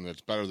side of him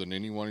that's better than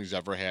anyone he's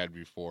ever had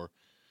before.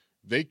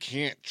 They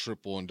can't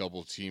triple and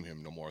double team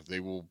him no more.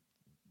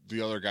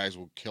 The other guys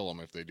will kill him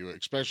if they do it,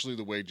 especially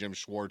the way Jim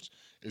Schwartz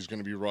is going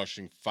to be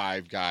rushing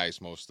 5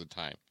 guys most of the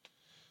time.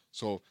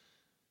 So,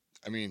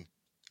 I mean,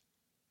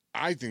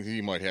 I think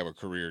he might have a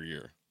career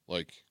year,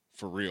 like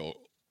for real,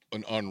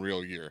 an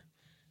unreal year.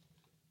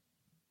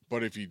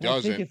 But if he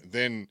doesn't,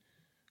 then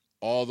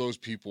all those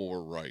people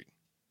were right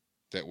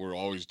that were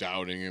always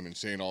doubting him and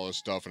saying all this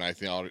stuff. And I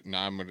thought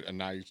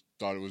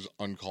it was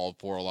uncalled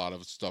for, a lot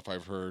of stuff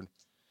I've heard.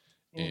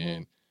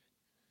 Mm-hmm.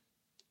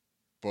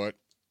 But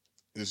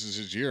this is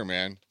his year,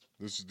 man.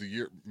 This is the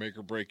year, make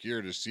or break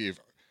year, to see if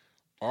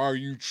are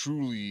you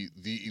truly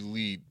the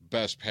elite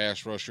best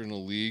pass rusher in the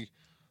league?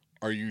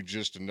 Are you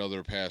just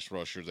another pass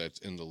rusher that's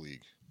in the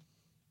league?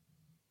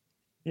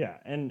 Yeah,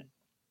 and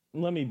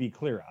let me be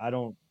clear.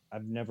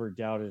 I've never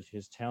doubted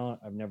his talent.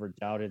 I've never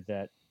doubted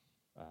that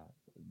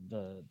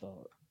the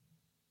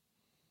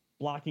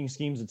blocking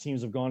schemes that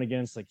teams have gone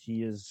against, like,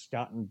 he has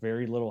gotten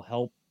very little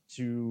help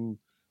to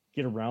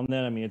get around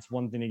that. I mean, it's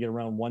one thing to get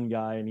around one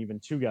guy and even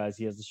 2 guys.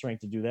 He has the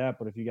strength to do that.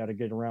 But if you got to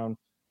get around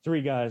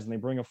 3 guys and they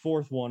bring a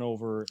 4th one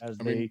over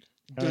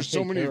there's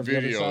so many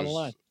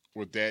videos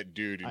with that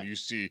dude, and you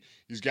see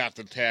he's got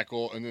the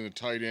tackle and then the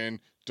tight end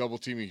double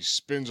team, he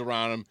spins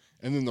around him,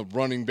 and then the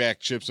running back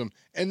chips him,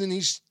 and then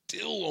he's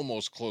still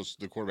almost close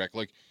to the quarterback.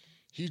 Like,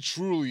 he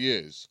truly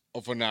is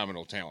a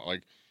phenomenal talent.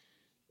 Like,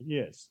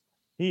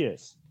 he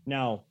is.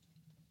 Now,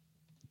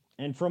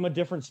 and from a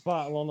different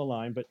spot along the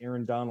line, but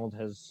Aaron Donald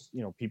has,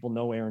 people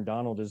know Aaron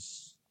Donald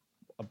is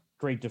a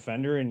great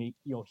defender, and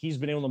he's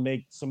been able to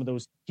make some of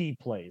those key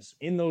plays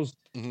in those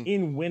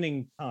in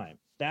winning time.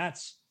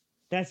 That's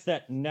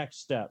that next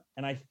step.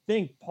 And I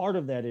think part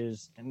of that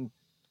is, and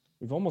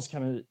we've almost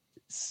kind of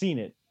seen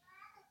it.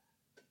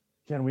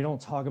 Again, we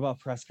don't talk about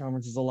press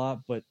conferences a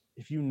lot, but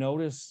if you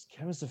notice,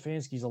 Kevin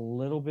Stefanski's a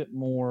little bit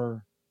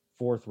more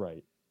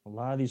forthright. A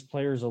lot of these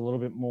players are a little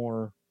bit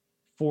more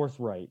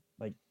forthright.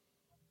 Like,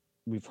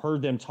 we've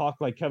heard them talk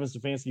like Kevin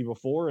Stefanski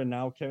before, and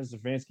now Kevin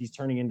Stefanski's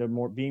turning into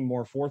being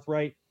more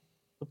forthright.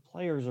 The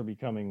players are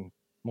becoming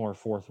more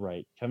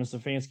forthright. Kevin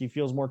Stefanski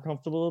feels more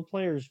comfortable. The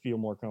players feel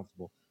more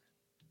comfortable.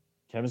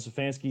 Kevin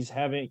Stefanski's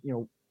having,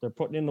 they're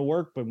putting in the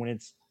work, but when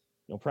it's,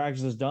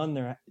 practice is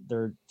done,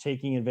 they're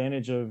taking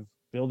advantage of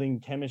building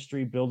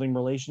chemistry, building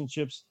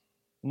relationships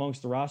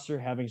amongst the roster,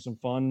 having some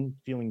fun,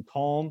 feeling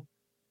calm.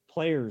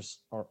 Players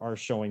are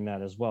showing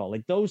that as well.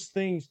 Like, those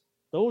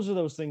are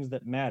those things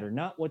that matter,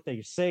 not what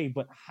they say,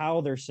 but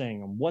how they're saying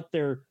them, what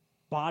their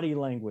body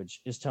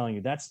language is telling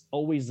you. That's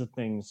always the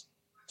things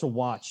to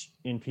watch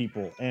in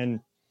people. And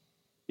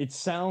it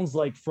sounds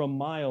like from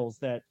Miles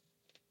that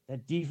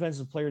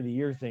defensive player of the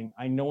year thing,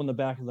 I know in the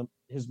back of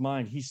his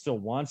mind, he still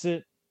wants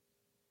it,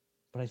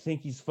 but I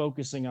think he's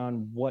focusing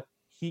on what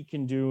he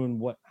can do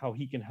and how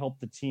he can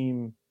help the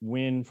team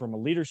win from a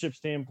leadership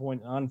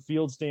standpoint,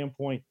 on-field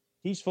standpoint.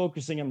 He's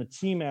focusing on the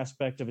team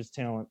aspect of his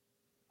talent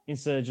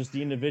instead of just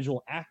the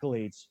individual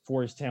accolades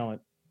for his talent.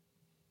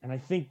 And I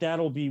think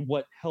that'll be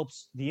what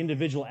helps the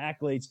individual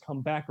accolades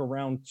come back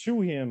around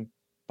to him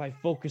by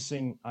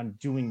focusing on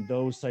doing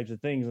those types of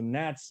things. And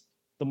that's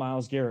the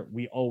Myles Garrett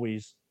we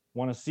always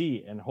want to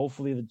see. And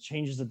hopefully the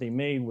changes that they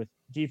made with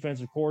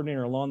defensive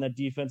coordinator along that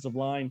defensive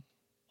line,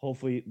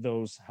 hopefully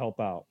those help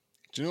out.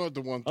 Do you know what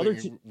the one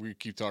thing we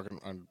keep talking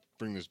on,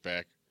 bring this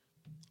back,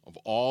 of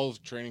all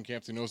of training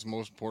camps, you know what's the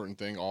most important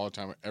thing all the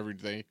time, every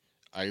day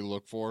I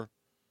look for?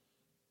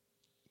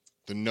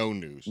 The no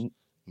news.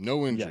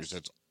 No injuries. Yes.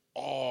 That's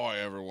all I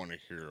ever want to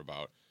hear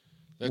about.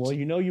 Well,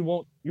 you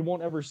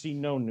won't ever see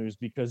no news,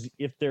 because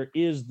if there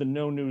is the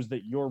no news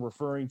that you're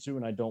referring to,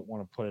 and I don't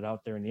want to put it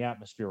out there in the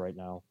atmosphere right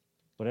now,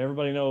 but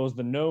everybody knows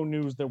the no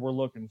news that we're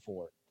looking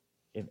for.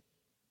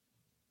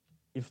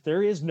 If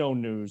there is no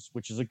news,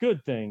 which is a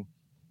good thing,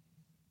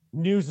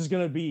 news is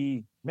going to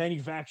be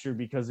manufactured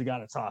because you got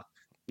to talk.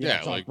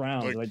 Like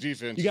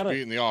defense is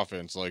beating the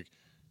offense. Like,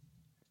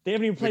 they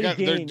haven't even played a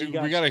game.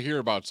 We got to hear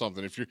about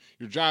something. If your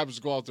job is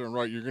to go out there and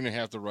write, you're going to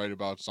have to write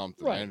about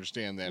something. Right. I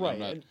understand that.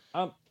 Right.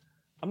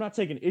 I'm not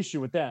taking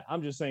issue with that.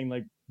 I'm just saying,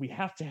 like, we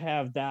have to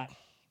have that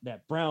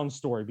Brown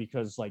story,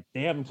 because, like,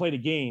 they haven't played a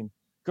game.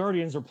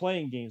 Guardians are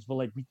playing games, but,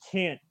 like, we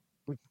can't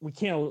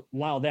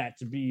allow that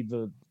to be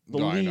the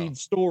lead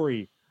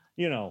story,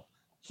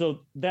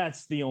 So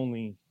that's the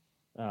only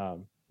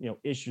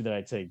issue that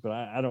I take. But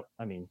I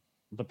mean,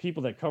 the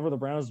people that cover the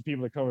Browns, the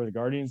people that cover the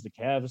Guardians, the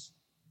Cavs,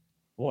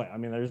 boy, I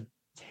mean, there's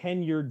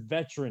tenured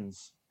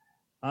veterans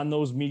on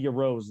those media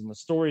rows, and the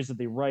stories that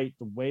they write,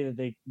 the way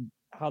that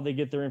how they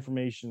get their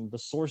information, the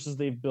sources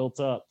they've built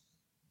up.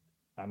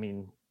 I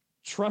mean,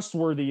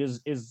 trustworthy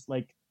is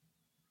like,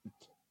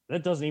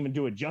 that doesn't even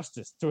do it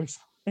justice to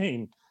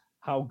explain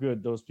how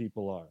good those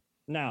people are.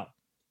 Now,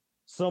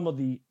 some of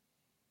the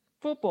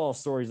football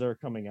stories that are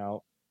coming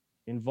out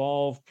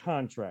involve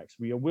contracts.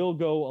 We will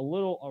go a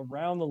little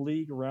around the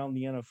league, around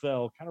the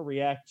NFL, kind of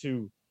react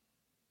to,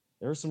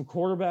 there are some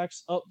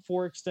quarterbacks up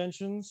for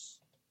extensions.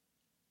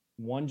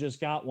 One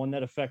just got one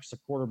that affects a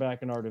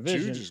quarterback in our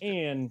division.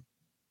 And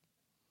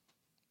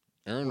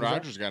Aaron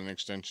Rodgers got an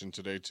extension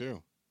today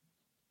too.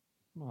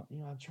 Well,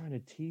 I'm trying to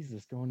tease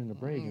this going into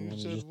break. And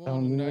you just I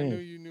knew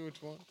you knew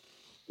which one.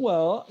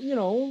 Well,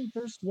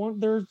 there's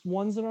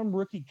ones that are on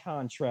rookie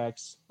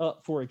contracts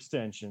up for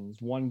extensions.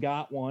 One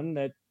got one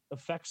that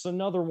affects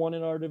another one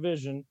in our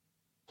division,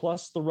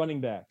 plus the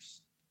running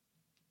backs.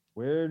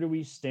 Where do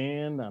we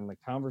stand on the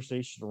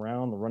conversation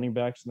around the running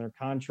backs and their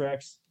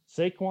contracts?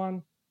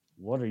 Saquon,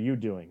 what are you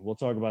doing? We'll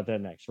talk about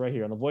that next, right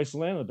here on the Voice of the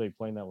Land, the Big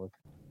Play Network.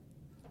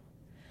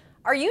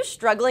 Are you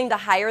struggling to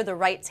hire the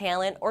right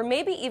talent, or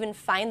maybe even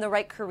find the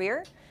right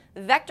career?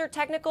 Vector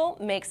Technical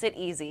makes it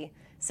easy.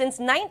 Since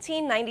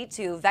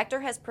 1992,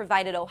 Vector has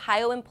provided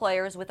Ohio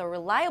employers with a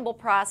reliable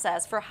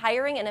process for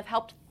hiring and have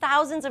helped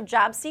thousands of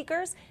job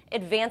seekers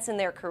advance in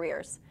their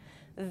careers.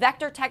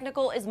 Vector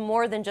Technical is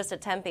more than just a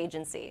temp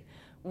agency.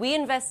 We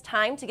invest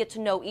time to get to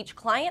know each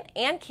client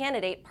and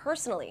candidate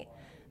personally.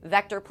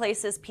 Vector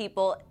places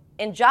people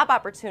in job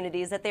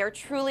opportunities that they are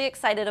truly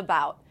excited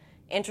about.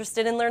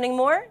 Interested in learning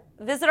more?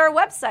 Visit our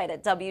website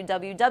at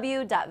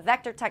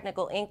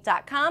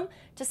www.vectortechnicalinc.com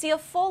to see a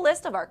full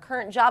list of our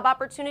current job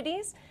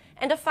opportunities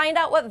and to find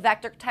out what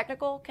Vector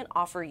Technical can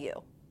offer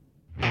you.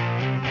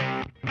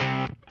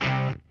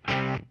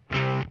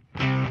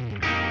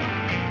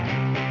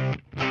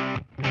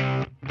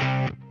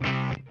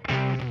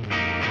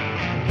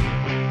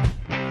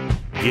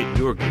 Get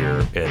your gear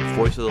at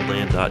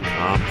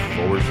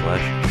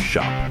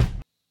voiceoftheland.com/shop.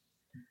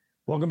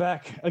 Welcome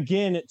back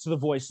again to the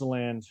Voice of the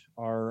Land,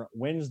 our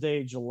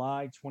Wednesday,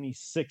 July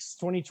 26th,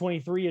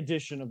 2023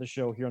 edition of the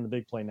show here on the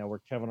Big Play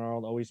Network. Kevin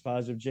Arnold, always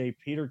positive. Jay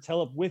Peter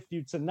Telep with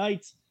you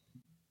tonight.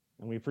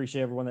 And we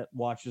appreciate everyone that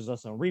watches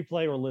us on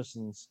replay or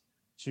listens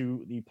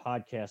to the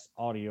podcast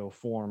audio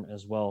form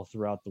as well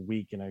throughout the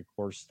week. And of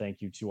course,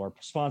 thank you to our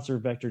sponsor,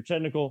 Vector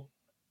Technical.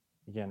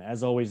 Again,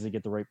 as always, they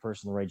get the right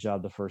person, the right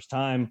job the first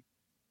time.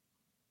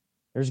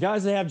 There's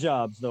guys that have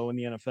jobs, though, in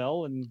the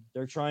NFL, and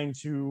they're trying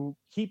to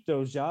keep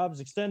those jobs,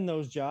 extend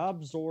those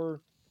jobs,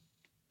 or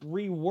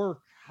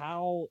rework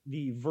how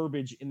the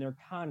verbiage in their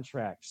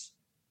contracts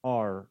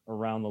are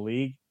around the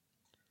league.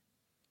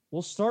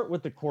 We'll start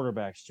with the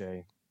quarterbacks,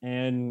 Jay.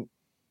 And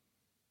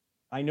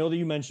I know that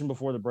you mentioned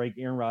before the break,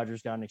 Aaron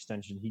Rodgers got an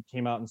extension. He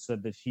came out and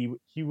said that he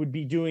would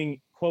be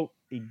doing, quote,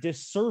 a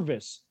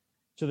disservice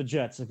to the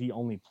Jets if he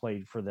only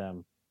played for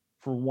them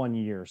for 1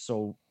 year.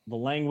 So the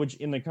language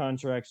in the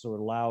contract so it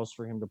allows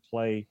for him to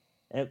play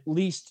at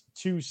least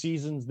 2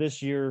 seasons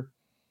this year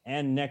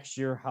and next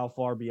year. How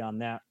far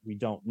beyond that, we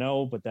don't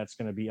know, but that's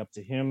going to be up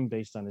to him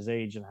based on his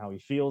age and how he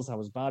feels, how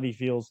his body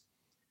feels.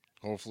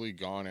 Hopefully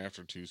gone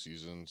after 2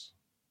 seasons.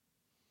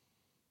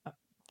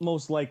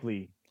 Most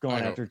likely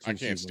gone after 2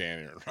 seasons. I can't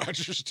stand Aaron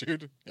Rodgers,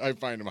 dude. I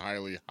find him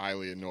highly,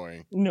 highly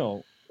annoying.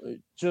 No,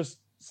 just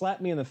slap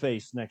me in the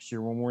face next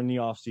year when we're in the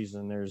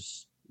offseason.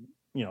 There's,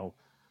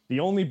 the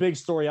only big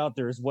story out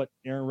there is what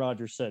Aaron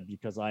Rodgers said,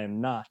 because I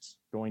am not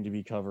going to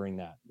be covering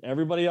that.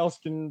 Everybody else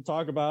can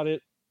talk about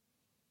it.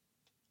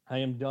 I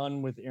am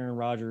done with Aaron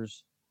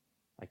Rodgers.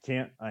 I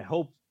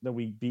hope that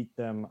we beat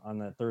them on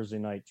that Thursday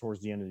night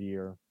towards the end of the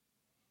year.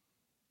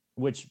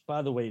 Which,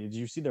 by the way, did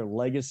you see their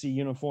legacy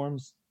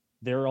uniforms?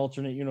 Their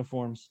alternate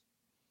uniforms?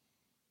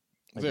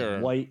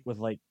 They're white with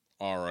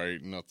all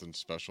right, nothing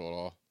special at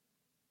all.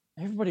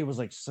 Everybody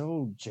was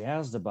so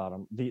jazzed about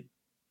them. The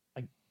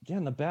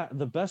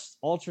best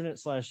alternate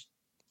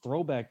 /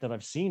 throwback that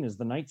I've seen is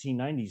the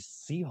 1990s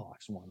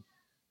Seahawks one.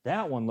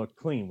 That one looked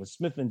clean with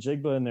Smith and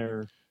Jigba in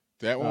there.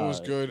 That one was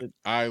good.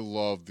 I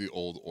love the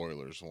old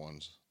Oilers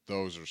ones.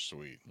 Those are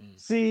sweet.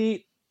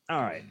 See,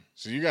 all right.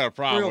 So you got a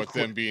problem with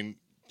them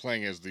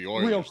playing as the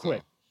Oilers? Real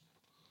quick.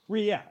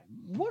 Yeah.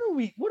 What are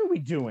we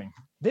doing?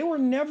 They were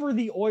never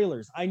the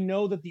Oilers. I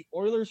know that the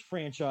Oilers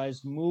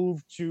franchise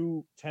moved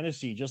to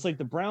Tennessee, just like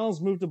the Browns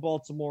moved to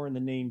Baltimore and the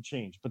name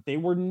changed, but they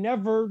were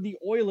never the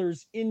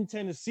Oilers in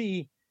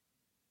Tennessee.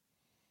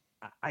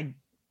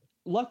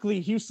 Luckily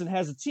Houston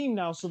has a team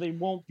now, so they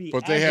won't be.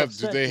 But do they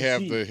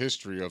have the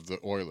history of the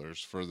Oilers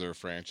for their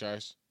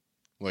franchise?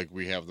 Like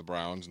we have the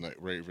Browns and the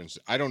Ravens.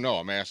 I don't know.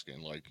 I'm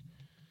asking.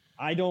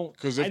 I don't.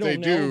 Because if they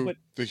do,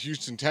 the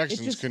Houston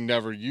Texans can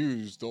never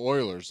use the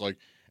Oilers. And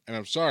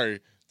I'm sorry.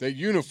 That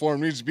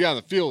uniform needs to be on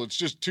the field. It's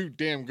just too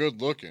damn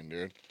good looking,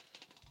 dude.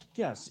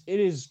 Yes,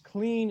 it is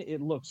clean. It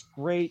looks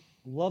great.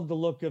 Love the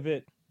look of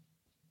it.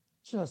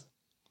 I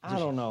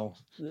don't know.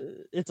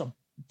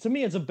 To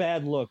me, it's a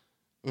bad look.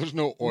 There's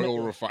no oil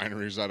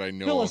refineries that I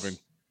know of in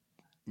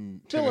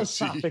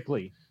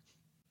Tennessee.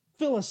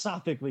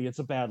 Philosophically, it's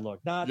a bad look.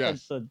 Not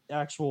the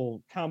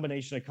actual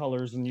combination of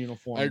colors and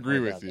uniform. I agree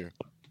with you.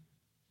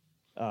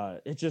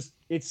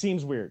 It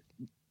seems weird.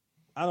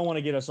 I don't want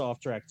to get us off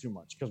track too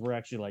much because we're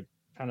actually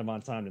kind of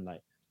on time tonight.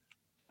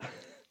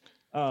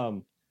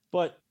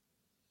 But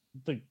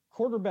the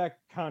quarterback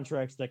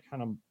contracts that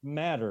kind of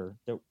matter,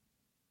 that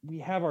we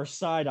have our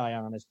side eye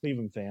on as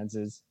Cleveland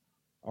fans,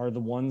 are the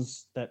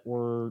ones that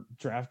were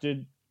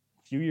drafted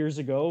a few years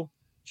ago.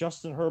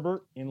 Justin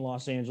Herbert in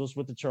Los Angeles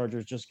with the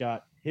Chargers just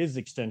got his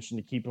extension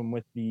to keep him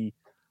with the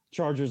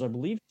Chargers, I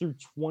believe, through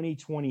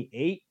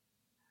 2028.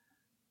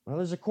 Well,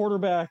 there's a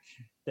quarterback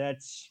that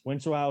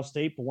went to Ohio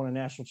State but won a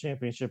national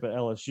championship at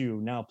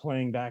LSU, now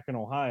playing back in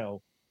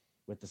Ohio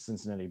with the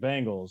Cincinnati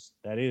Bengals.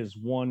 That is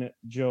one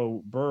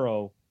Joe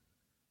Burrow.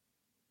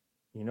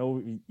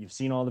 You've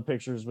seen all the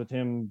pictures with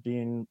him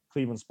being a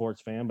Cleveland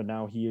sports fan, but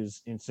now he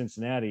is in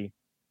Cincinnati.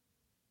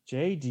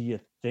 Jay, do you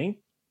think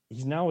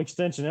he's now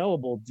extension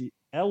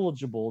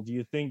eligible? Do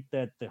you think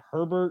that the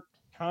Herbert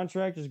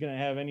contract is going to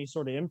have any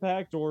sort of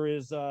impact, or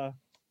is the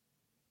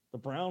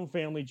Brown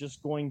family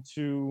just going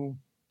to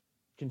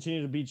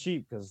continue to be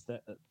cheap? Because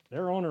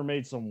their owner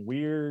made some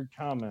weird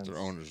comments. Their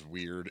owner's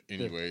weird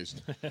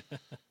anyways.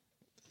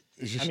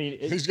 I mean,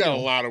 he's got a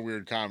lot of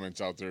weird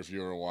comments out there if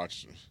you ever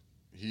watch.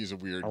 He's a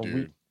weird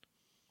dude.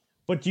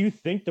 But do you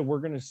think that we're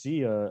going to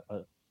see a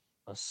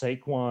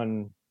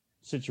Saquon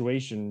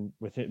situation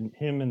with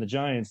him and the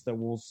Giants that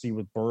we'll see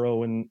with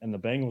Burrow and the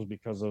Bengals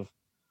because of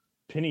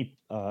penny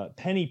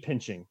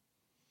pinching?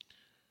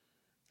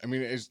 I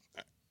mean, as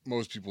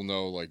most people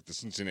know, the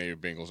Cincinnati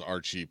Bengals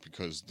are cheap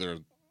because they're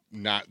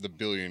not the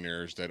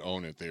billionaires that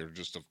own it. They're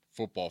just a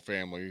football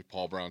family.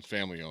 Paul Brown's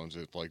family owns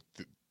it.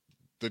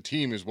 The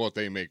team is what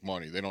they make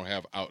money. They don't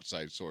have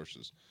outside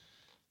sources.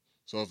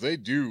 So if they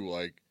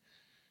do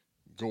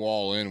go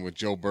all in with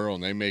Joe Burrow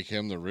and they make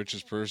him the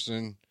richest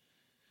person,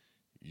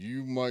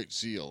 you might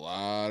see a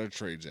lot of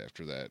trades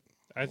after that.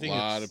 I think a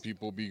lot of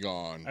people be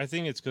gone. I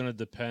think it's going to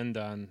depend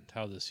on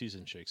how the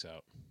season shakes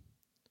out.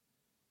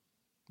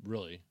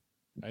 Really,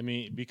 I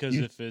mean, because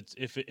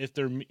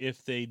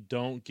if they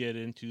don't get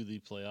into the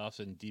playoffs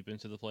and deep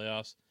into the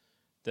playoffs,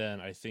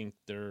 then I think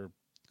they're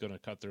going to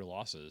cut their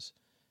losses.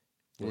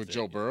 With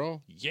Joe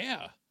Burrow?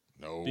 Yeah.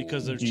 No.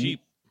 Because they're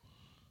cheap.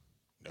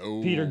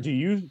 No. Peter,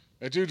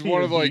 That dude's Peter,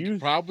 one of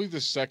probably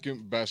the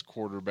second best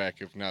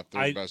quarterback, if not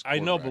third best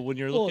quarterback. I know, but when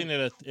you're looking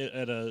at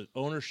a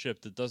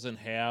ownership that doesn't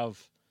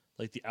have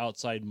like the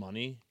outside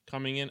money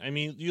coming in, I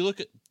mean, you look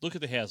at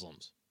the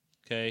Haslams,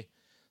 okay?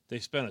 They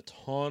spent a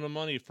ton of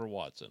money for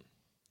Watson,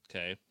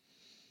 okay?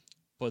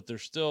 But they're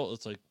still,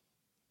 it's like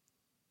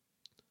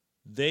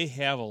they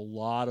have a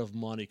lot of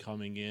money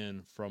coming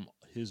in from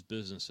his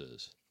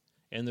businesses.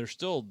 And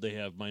they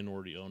have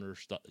minority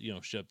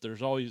ownership.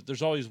 There's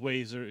always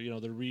ways they're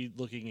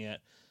looking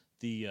at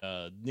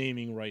the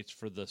naming rights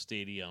for the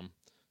stadium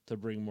to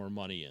bring more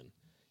money in.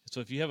 So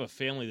if you have a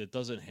family that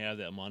doesn't have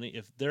that money,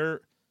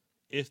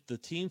 if the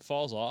team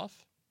falls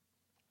off,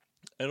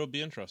 it'll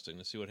be interesting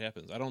to see what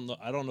happens. I don't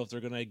know if they're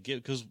going to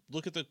get, because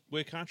look at the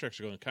way contracts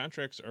are going.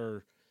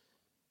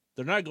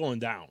 They're not going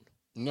down.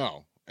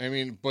 No, I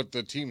mean, but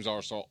the teams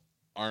also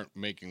aren't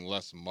making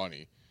less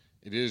money.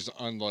 It is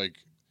unlike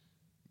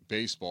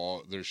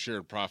baseball, there's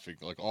shared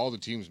profit. Like all the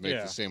teams make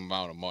the same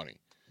amount of money,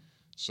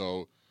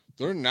 so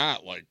they're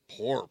not like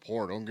poor.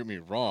 Don't get me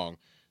wrong.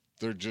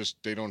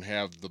 They don't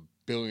have the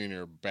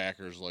billionaire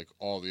backers like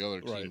all the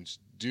other teams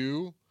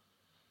do.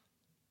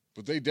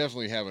 But they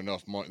definitely have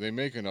enough money. They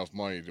make enough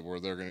money to where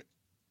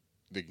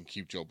they can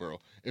keep Joe Burrow.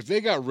 If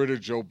they got rid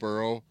of Joe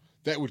Burrow,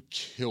 that would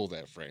kill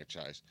that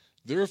franchise.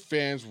 Their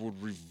fans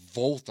would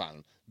revolt on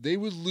them. They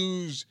would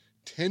lose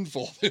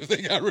tenfold if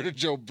they got rid of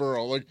Joe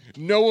Burrow. Like,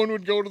 no one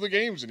would go to the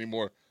games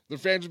anymore. The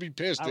fans would be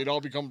pissed. They'd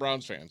all become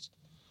Browns fans.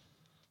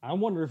 I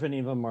wonder if any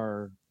of them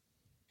are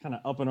kind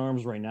of up in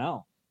arms right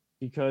now,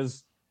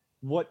 because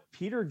what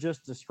Peter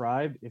just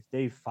described, if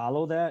they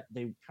follow that,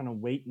 they kind of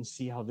wait and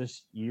see how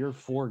this year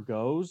 4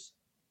 goes.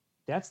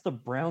 That's the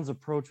Browns'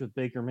 approach with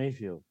Baker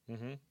Mayfield.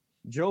 Mm-hmm.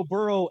 Joe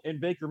Burrow and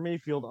Baker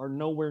Mayfield are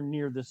nowhere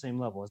near the same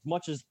level. As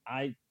much as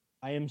I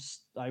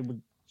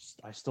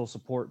still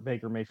support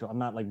Baker Mayfield. I'm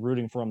not like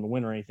rooting for him to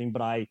win or anything,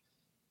 but I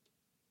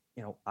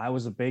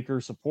was a Baker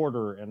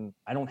supporter, and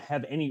I don't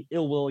have any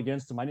ill will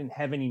against him. I didn't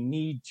have any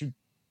need to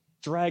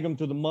drag him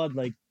through the mud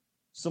like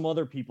some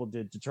other people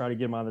did to try to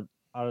get him out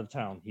of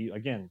town. He,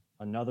 again,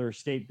 another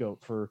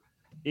scapegoat for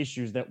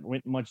issues that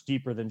went much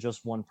deeper than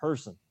just one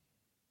person.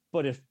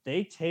 But if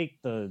they take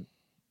the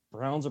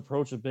Browns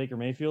approach with Baker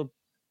Mayfield,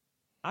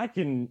 I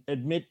can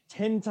admit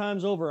 10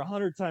 times over,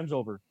 100 times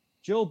over,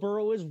 Joe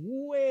Burrow is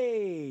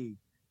way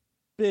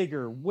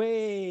bigger,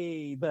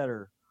 way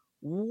better,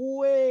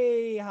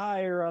 way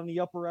higher on the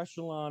upper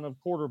echelon of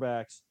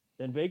quarterbacks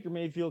than Baker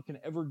Mayfield can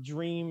ever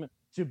dream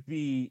to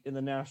be in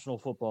the National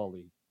Football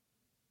League.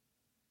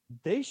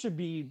 They should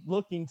be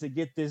looking to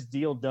get this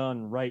deal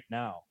done right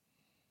now.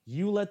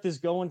 You let this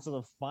go into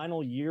the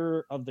final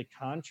year of the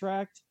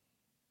contract,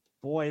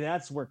 boy,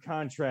 that's where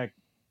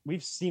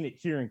we've seen it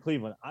here in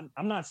Cleveland.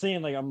 I'm not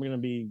saying like I'm going to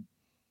be,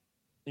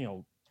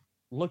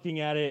 looking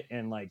at it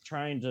and like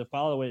trying to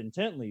follow it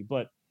intently,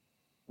 but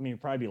I mean,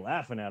 probably be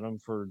laughing at them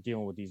for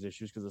dealing with these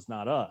issues because it's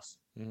not us.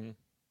 Mm-hmm.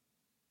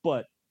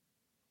 But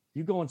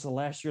you go into the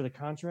last year of the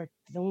contract,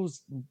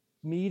 those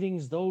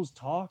meetings, those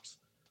talks,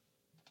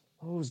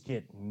 those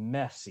get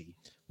messy.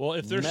 Well,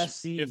 if they're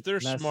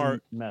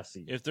smart,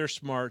 if they're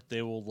smart,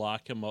 they will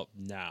lock him up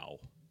now.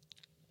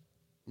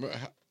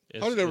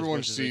 How did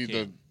everyone see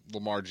the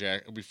Lamar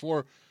Jackson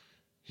before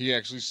he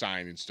actually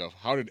signed and stuff?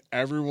 How did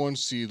everyone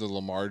see the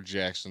Lamar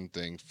Jackson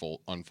thing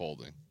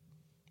unfolding?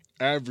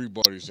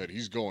 Everybody said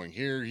he's going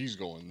here, he's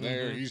going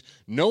there.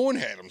 Mm-hmm. No one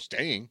had him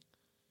staying.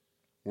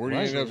 Where do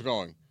you end up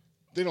going?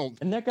 They don't.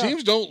 And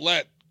teams don't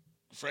let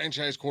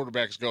franchise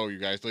quarterbacks go. You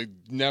guys, they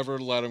never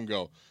let them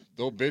go.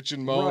 They'll bitch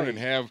and moan and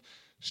have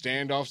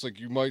standoffs, like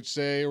you might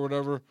say, or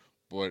whatever.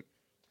 But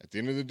at the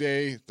end of the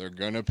day, they're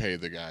gonna pay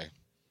the guy.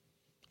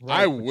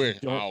 Right, I wish.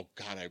 Oh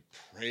God, I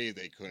pray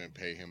they couldn't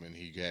pay him and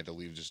he had to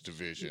leave this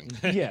division.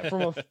 Yeah,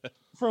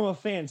 from a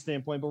fan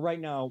standpoint. But right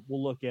now,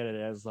 we'll look at it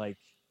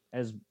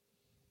as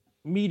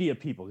media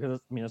people, because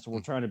I mean that's what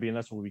we're trying to be, and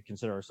that's what we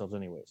consider ourselves,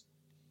 anyways.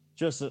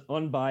 Just an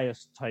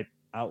unbiased type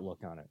outlook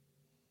on it.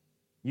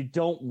 You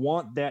don't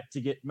want that to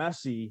get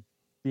messy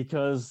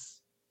because,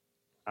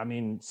 I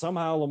mean,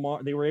 somehow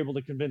they were able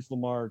to convince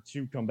Lamar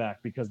to come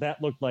back, because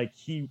that looked like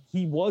he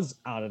was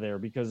out of there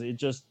because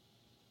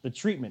the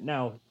treatment.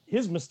 Now,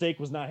 his mistake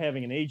was not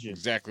having an agent.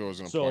 Exactly what I was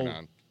going to point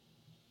on.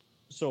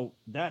 So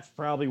that's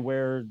probably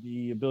where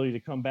the ability to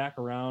come back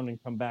around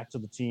and come back to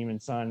the team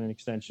and sign an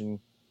extension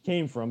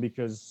came from,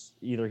 because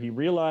either he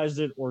realized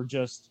it or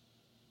just,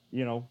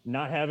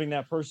 not having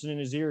that person in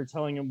his ear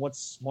telling him what's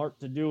smart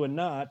to do and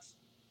not.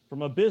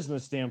 From a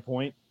business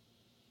standpoint,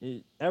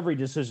 every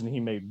decision he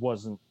made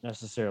wasn't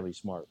necessarily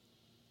smart.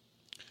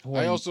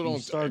 I also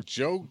don't.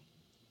 Joe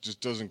just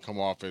doesn't come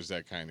off as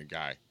that kind of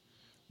guy.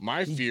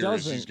 My fear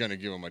is he's going to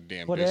give him a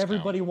damn discount. But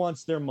everybody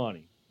wants their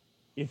money.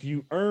 if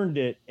you earned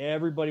it,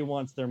 everybody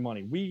wants their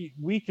money.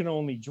 We can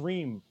only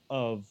dream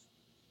of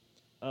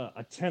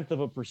a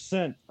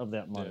 1/10% of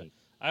that money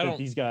that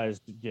these guys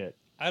get.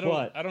 I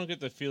don't get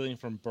the feeling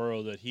from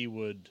Burrow that he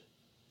would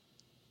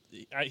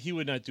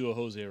not do a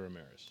Jose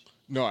Ramirez.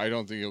 No, I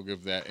don't think he'll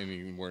give that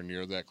anywhere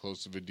near that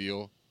close of a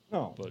deal.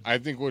 No, But I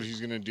think what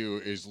he's going to do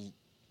is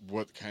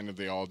what kind of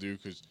they all do,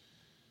 because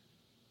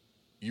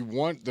you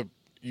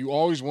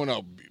always want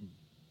to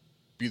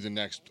be the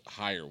next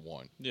higher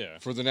one. Yeah.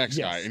 For the next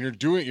guy,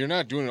 and you're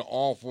not doing it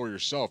all for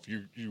yourself.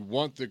 You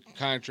want the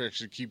contracts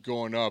to keep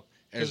going up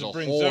as a it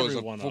brings whole, as a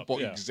everyone up,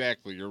 football. yeah.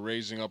 Exactly, you're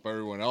raising up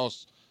everyone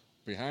else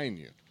behind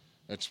you.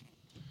 That's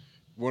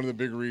one of the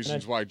big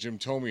reasons why Jim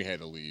Thome had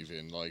to leave,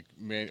 and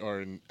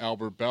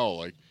Albert Bell,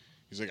 like.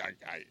 He's like,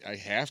 I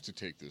have to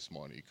take this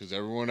money because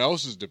everyone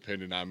else is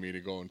dependent on me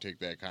to go and take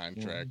that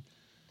contract,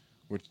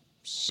 which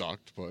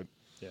sucked. But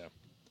yeah,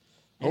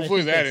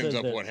 hopefully that ends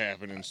up what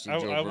happened instead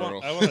of Joe Burrow.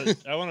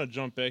 I want to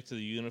jump back to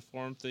the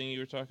uniform thing you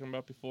were talking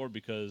about before,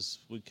 because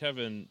with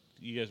Kevin,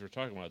 you guys were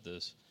talking about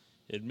this.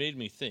 It made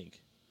me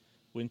think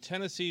when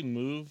Houston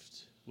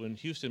moved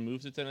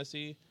to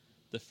Tennessee,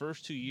 the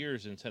first 2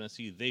 years in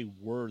Tennessee, they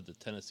were the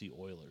Tennessee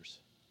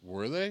Oilers.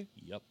 Were they?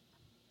 Yep.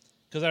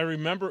 Because I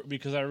remember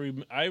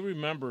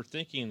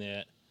thinking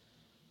that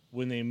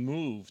when they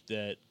moved,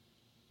 that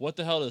what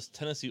the hell does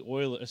Tennessee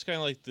Oilers? It's kind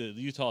of like the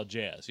Utah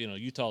Jazz.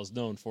 Utah is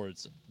known for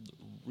its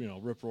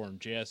rip roaring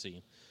jazz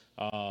scene.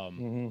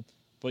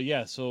 But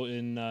yeah, so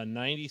in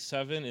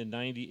 '97 and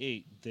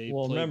 '98, they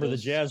remember the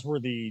Jazz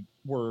were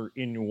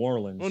in New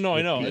Orleans. Well, no,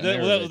 I know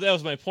that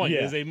was my point.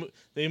 Yeah. Is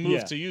they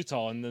moved to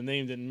Utah and the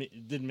name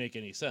didn't make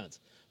any sense.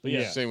 But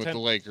yeah, same with the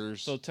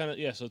Lakers. So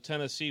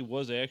Tennessee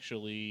was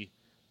actually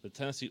the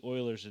Tennessee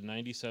Oilers in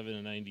 '97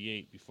 and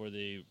 '98 before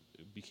they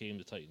became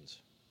the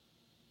Titans.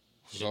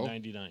 In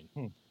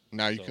 '99.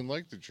 Now you can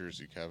like the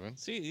jersey, Kevin.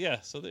 See,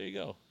 yeah. So there you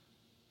go.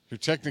 Your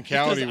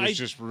technicality was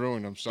just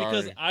ruined. I'm sorry.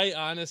 Because I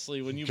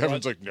honestly, when you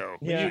Kevin's like, no.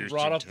 When you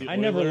brought up the I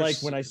never Oilers,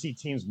 like when I see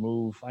teams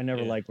move. I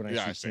never like when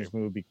I see teams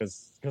move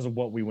because of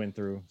what we went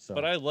through. So,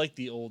 but I like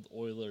the old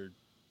Oiler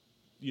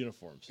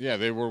uniforms. Yeah,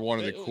 they were one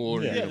of the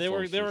cooler. Yeah,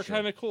 uniforms they were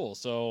kind of cool.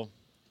 So.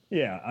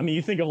 Yeah, I mean,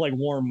 you think of like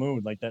Warm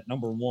Moon, like that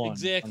number 1 on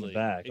the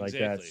back, like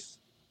that's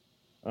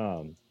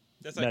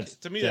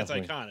to me that's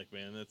iconic,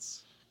 man.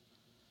 That's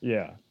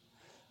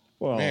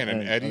well, man,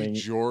 an Eddie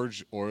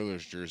George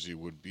Oilers jersey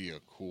would be a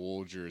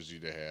cool jersey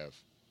to have.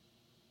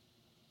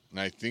 And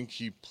I think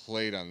he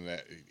played on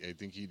that. I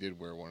think he did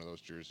wear one of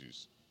those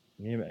jerseys.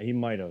 He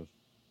might have,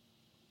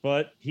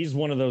 but he's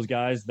one of those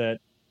guys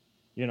that,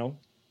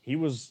 he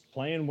was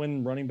playing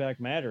when running back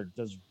mattered.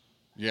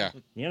 Yeah.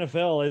 The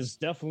NFL has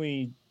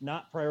definitely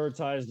not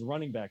prioritized the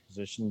running back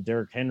position.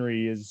 Derrick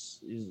Henry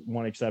is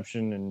one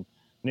exception, and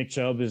Nick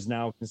Chubb is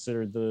now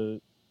considered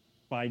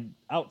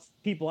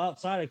people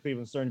outside of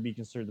Cleveland starting to be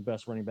considered the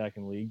best running back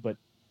in the league. But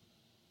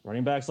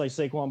running backs like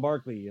Saquon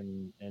Barkley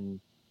and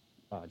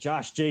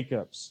Josh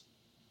Jacobs,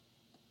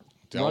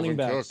 running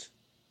backs,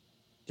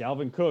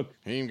 Dalvin Cook.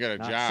 He ain't got a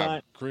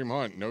job. Kareem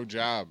Hunt, no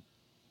job.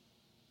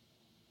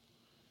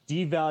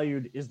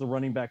 Devalued is the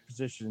running back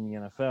position in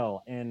the NFL,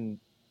 and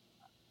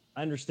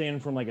I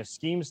understand from like a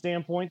scheme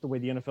standpoint, the way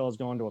the NFL has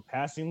gone to a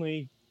passing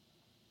league,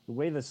 the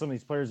way that some of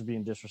these players are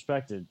being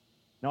disrespected.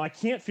 Now, I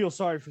can't feel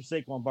sorry for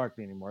Saquon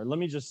Barkley anymore. Let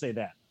me just say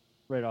that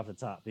right off the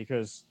top,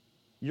 because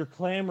you're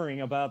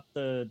clamoring about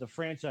the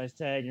franchise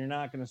tag and you're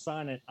not going to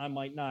sign it. I'm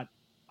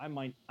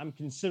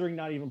considering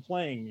not even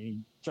playing. He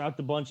dropped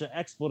a bunch of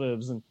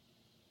expletives,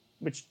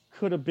 which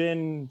could have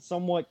been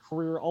somewhat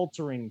career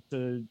altering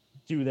to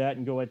do that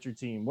and go at your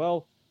team.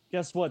 Well,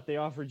 guess what? They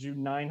offered you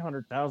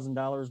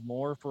 $900,000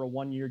 more for a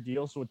 1-year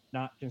deal, so it's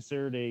not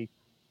considered a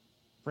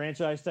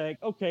franchise tag.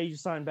 Okay, you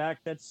sign back.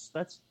 That's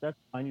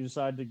fine. You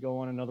decide to go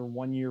on another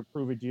 1-year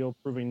prove-it deal,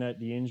 proving that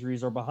the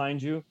injuries are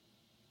behind you.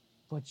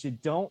 But you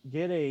don't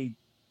get a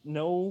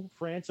no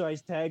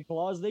franchise tag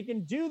clause. They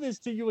can do this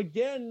to you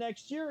again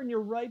next year, and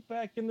you're right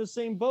back in the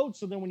same boat.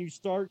 So then when you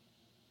start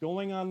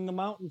going on the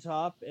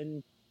mountaintop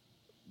and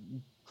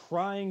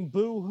crying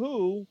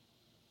boo-hoo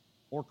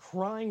or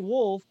crying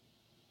wolf,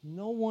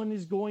 no one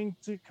is going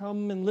to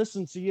come and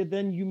listen to you.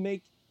 Then you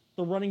make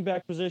the running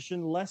back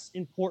position less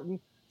important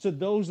to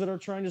those that are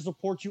trying to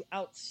support you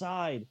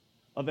outside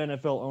of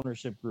NFL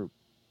ownership group.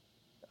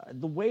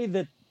 The way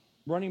that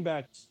running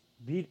backs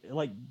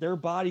their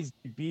bodies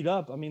beat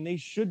up, I mean, they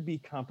should be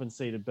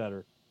compensated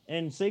better.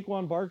 And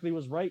Saquon Barkley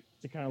was right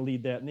to kind of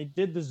lead that. And they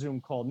did the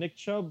Zoom call. Nick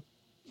Chubb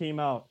came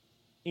out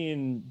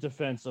in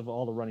defense of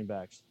all the running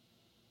backs.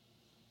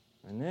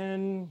 And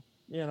then,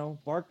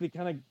 Barkley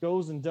kind of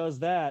goes and does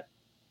that.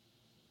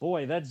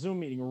 Boy, that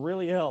Zoom meeting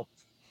really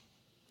helped.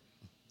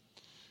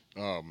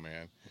 Oh,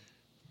 man.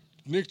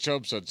 Nick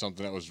Chubb said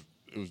something it was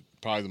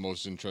probably the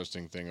most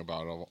interesting thing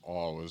about it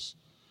all was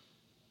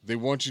they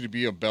want you to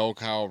be a bell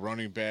cow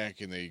running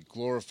back, and they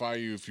glorify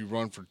you if you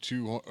run for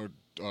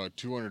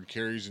 200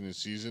 carries in a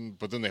season,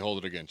 but then they hold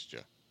it against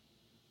you.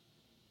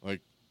 Like,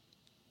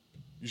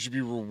 you should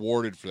be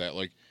rewarded for that.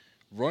 Like,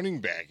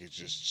 running back is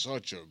just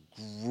such a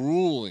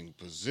grueling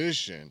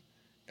position.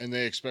 and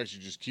they expect you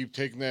to just keep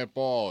taking that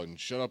ball and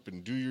shut up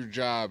and do your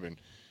job and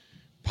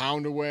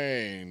pound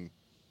away, and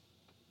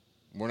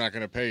we're not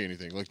going to pay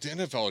anything. Like, the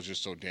NFL is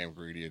just so damn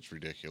greedy, it's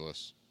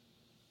ridiculous.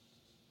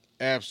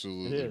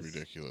 Absolutely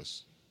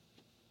ridiculous.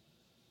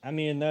 I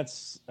mean,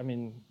 that's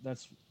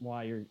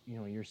why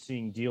you're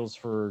seeing deals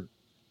for,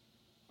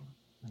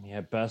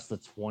 at best, the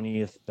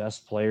 20th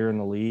best player in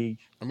the league.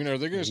 I mean, are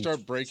they going to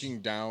start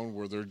breaking down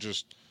where they're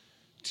just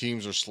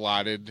teams are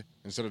slotted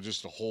instead of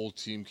just a whole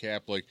team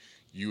cap? Like,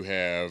 you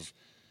have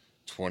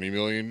 $20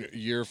 million a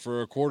year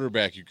for a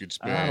quarterback you could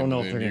spend. I don't know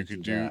if and they're you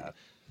going could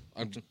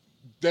to do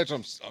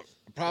that.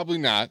 Probably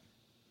not.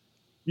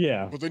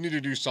 Yeah, but they need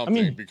to do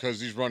something because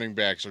these running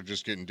backs are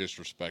just getting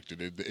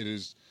disrespected. It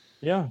is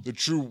the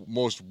true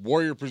most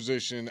warrior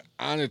position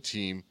on a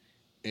team,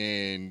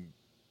 and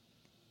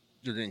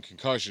you're getting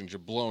concussions, you're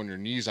blowing your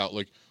knees out.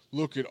 Like,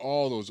 look at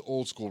all those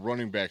old school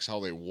running backs, how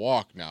they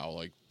walk now.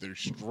 Like, they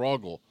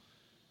struggle,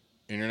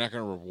 and you're not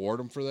going to reward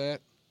them for that?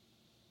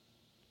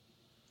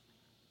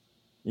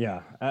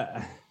 Yeah.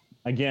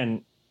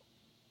 Again,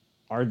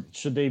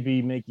 should they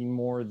be making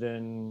more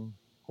than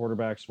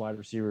quarterbacks, wide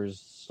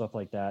receivers, stuff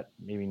like that?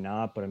 Maybe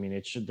not, but I mean,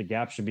 the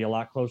gap should be a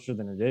lot closer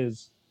than it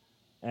is,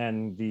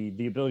 and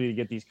the ability to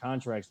get these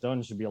contracts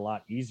done should be a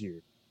lot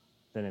easier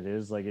than it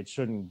is. Like, it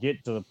shouldn't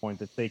get to the point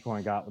that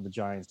Saquon got with the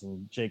Giants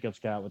and Jacobs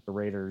got with the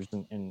Raiders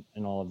and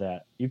all of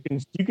that. You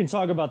can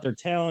talk about their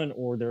talent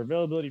or their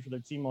availability for their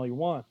team all you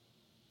want.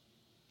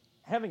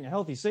 Having a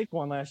healthy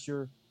Saquon last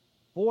year,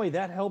 boy,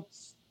 that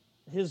helps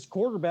his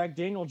quarterback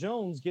Daniel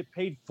Jones get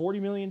paid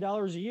 $40 million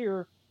a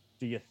year.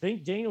 Do you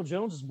think Daniel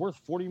Jones is worth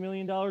 $40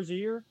 million a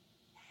year?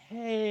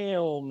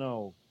 Hell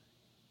no.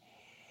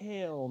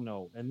 Hell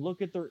no. And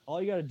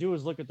all you got to do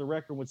is look at the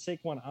record with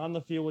Saquon on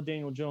the field with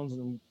Daniel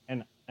Jones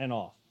and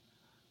off.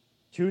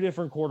 Two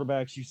different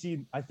quarterbacks. You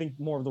see, I think,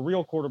 more of the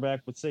real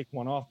quarterback with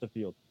Saquon off the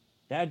field.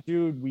 That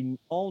dude, we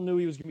all knew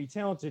he was going to be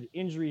talented.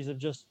 Injuries have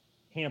just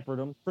hampered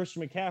him.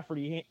 Christian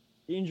McCaffrey,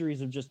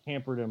 injuries have just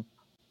hampered him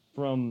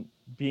from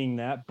being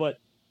that. But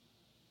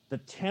the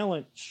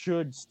talent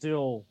should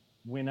still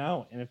win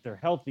out, and if they're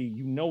healthy,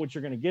 you know what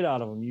you're going to get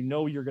out of them. You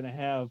know you're going to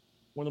have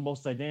one of the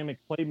most dynamic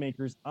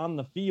playmakers on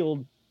the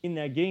field in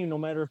that game, no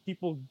matter if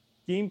people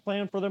game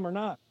plan for them or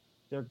not.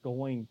 They're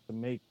going to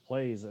make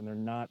plays, and they're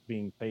not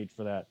being paid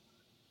for that,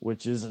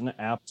 which is an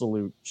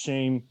absolute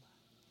shame.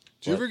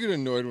 Do you ever get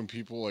annoyed when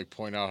people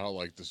point out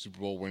how the Super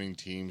Bowl winning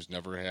teams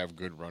never have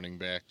good running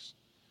backs?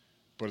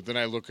 But then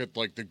I look at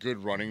the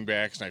good running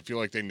backs, and I feel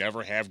like they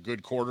never have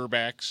good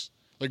quarterbacks.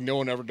 Like, no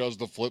one ever does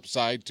the flip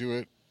side to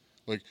it.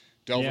 Like,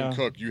 Dalvin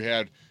Cook, you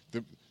had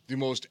the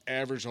most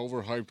average,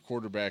 overhyped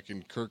quarterback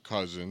in Kirk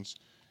Cousins.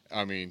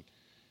 I mean,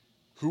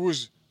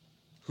 who's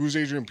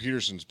Adrian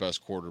Peterson's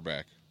best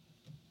quarterback?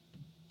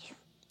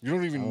 You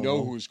don't even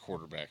know who his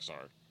quarterbacks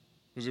are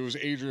because it was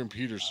Adrian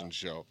Peterson's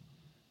show.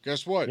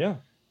 Guess what? Yeah.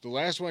 The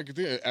last one I could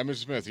think of, Emmitt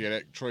Smith, he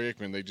had Troy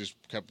Aikman. They just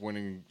kept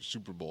winning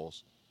Super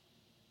Bowls.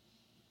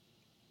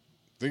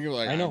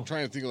 I'm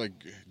trying to think of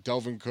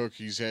Dalvin Cook.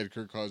 He's had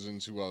Kirk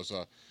Cousins. Who else?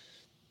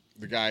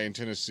 The guy in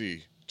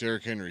Tennessee.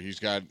 Derrick Henry, he's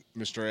got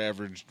Mr.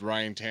 Average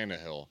Ryan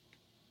Tannehill.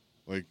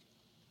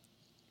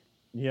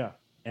 Yeah,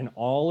 and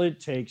all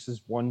it takes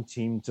is one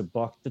team to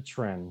buck the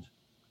trend,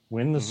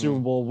 win the Super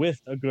Bowl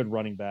with a good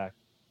running back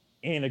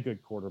and a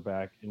good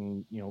quarterback,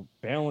 and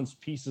balance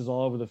pieces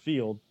all over the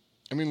field.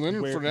 I mean,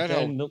 Leonard Fournette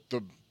helped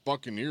the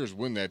Buccaneers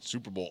win that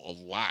Super Bowl a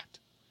lot.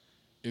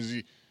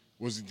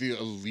 Was he the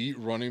elite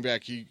running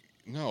back?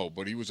 No,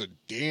 but he was a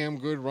damn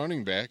good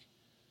running back.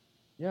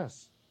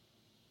 Yes,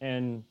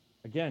 and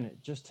again,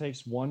 it just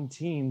takes one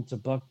team to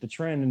buck the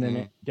trend, and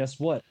then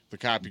guess what? The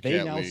copycat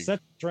They now league. set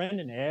the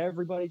trend, and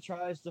everybody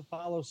tries to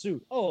follow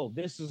suit. Oh,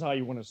 this is how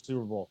you win a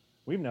Super Bowl.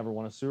 We've never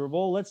won a Super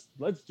Bowl. Let's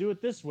do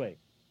it this way.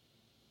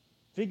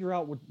 Figure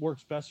out what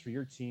works best for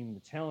your team,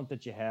 the talent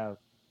that you have,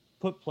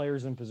 put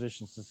players in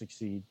positions to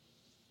succeed.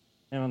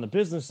 And on the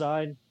business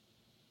side,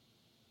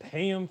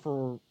 pay them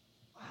for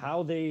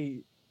how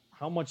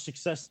much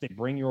success they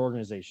bring your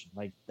organization.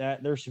 Like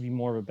that, there should be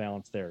more of a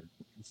balance there.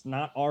 It's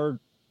not our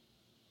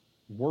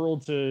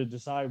world to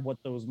decide what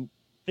those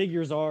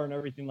figures are and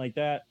everything like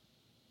that,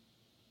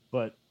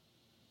 but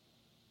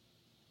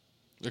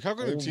how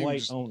can a team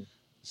just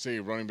say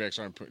running backs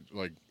aren't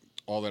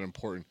all that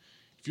important?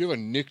 If you have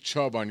a Nick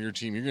Chubb on your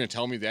team, you're going to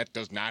tell me that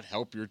does not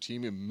help your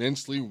team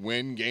immensely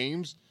win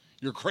games?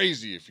 You're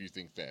crazy if you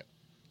think that.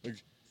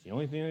 It's the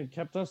only thing that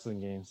kept us in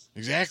games.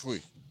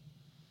 Exactly.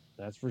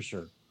 That's for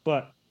sure.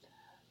 But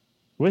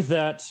with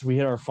that, we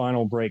hit our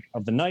final break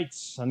of the night.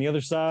 On the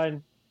other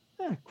side,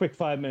 quick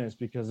 5 minutes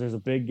because there's a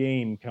big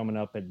game coming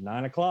up at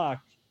 9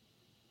 o'clock.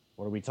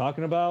 What are we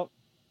talking about?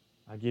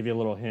 I'll give you a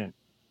little hint.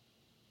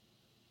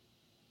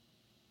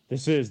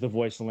 This is the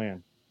Voice of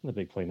Land on the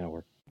Big Play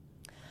Network.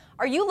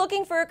 Are you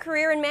looking for a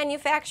career in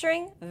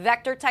manufacturing?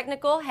 Vector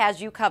Technical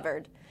has you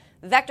covered.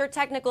 Vector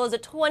Technical is a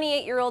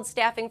 28-year-old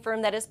staffing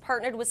firm that has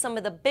partnered with some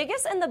of the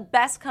biggest and the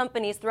best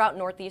companies throughout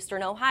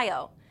northeastern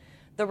Ohio.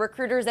 The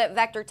recruiters at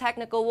Vector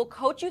Technical will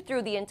coach you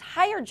through the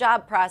entire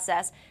job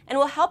process and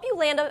will help you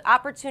land an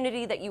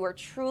opportunity that you are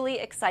truly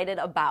excited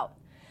about.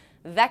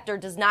 Vector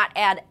does not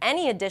add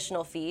any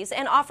additional fees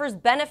and offers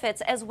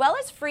benefits as well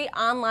as free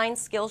online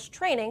skills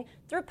training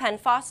through Penn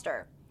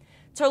Foster.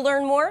 To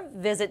learn more,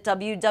 visit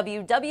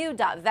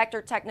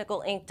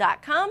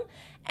www.vectortechnicalinc.com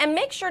and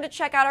make sure to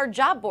check out our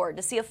job board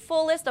to see a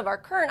full list of our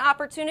current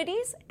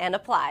opportunities and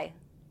apply.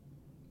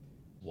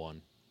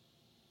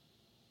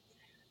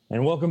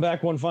 And welcome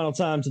back one final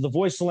time to the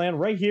Voice of the Land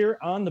right here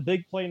on the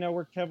Big Play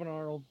Network. Kevin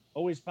Arnold,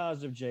 always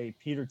positive J,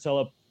 Peter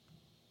Tulip.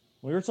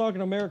 We were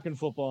talking American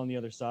football on the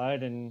other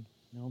side, and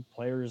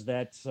players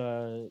that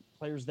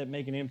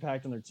make an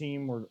impact on their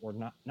team or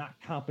not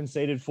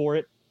compensated for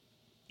it.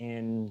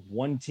 And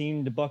one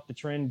team to buck the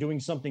trend, doing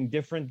something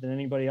different than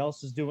anybody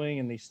else is doing,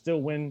 and they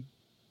still win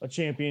a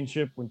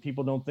championship when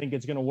people don't think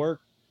it's going to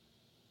work.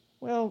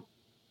 Well,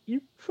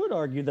 you could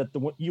argue that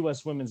the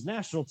U.S. women's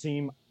national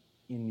team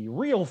in the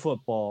real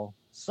football,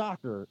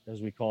 soccer,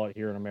 as we call it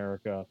here in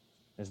America,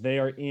 as they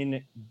are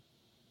in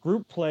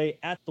group play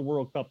at the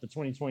World Cup, the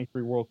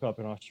 2023 World Cup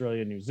in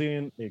Australia, New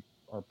Zealand. They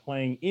are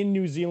playing in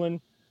New Zealand,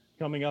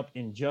 coming up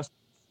in just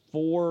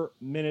 4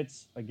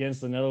 minutes against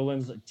the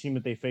Netherlands, a team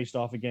that they faced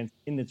off against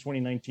in the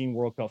 2019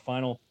 World Cup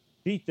final,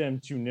 beat them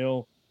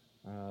 2-0.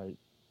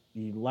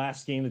 The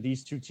last game that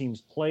these two teams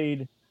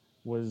played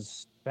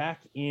was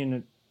back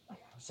in,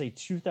 say,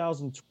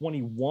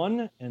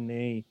 2021, and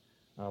they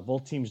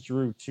both teams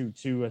drew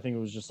 2-2. I think it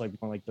was just like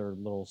one of their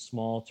little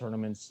small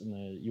tournaments, and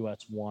the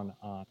U.S. won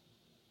on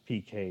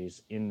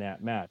PKs in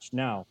that match.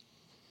 Now,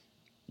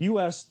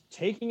 U.S.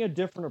 taking a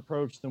different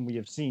approach than we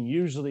have seen.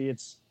 Usually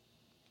it's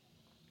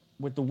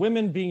with the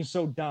women being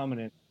so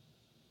dominant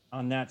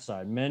on that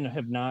side. Men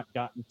have not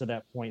gotten to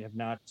that point, have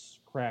not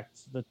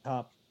cracked the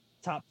top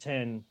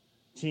 10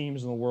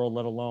 teams in the world,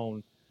 let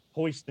alone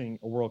hoisting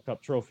a World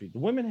Cup trophy. The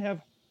women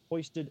have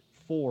hoisted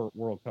 4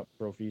 World Cup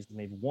trophies, and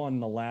they've won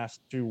the last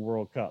 2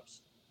 World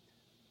Cups.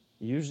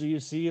 Usually you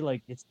see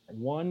it's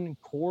one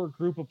core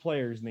group of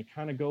players, and they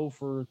kind of go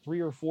for 3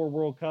 or 4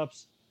 World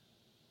Cups,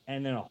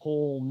 and then a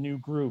whole new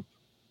group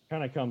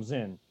kind of comes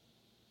in.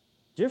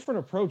 Different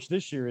approach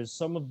this year is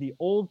some of the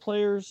old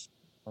players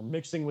are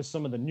mixing with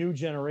some of the new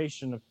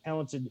generation of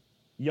talented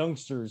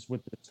youngsters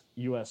with the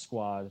U.S.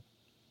 squad.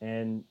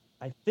 And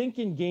I think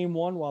in game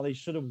 1, while they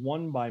should have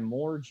won by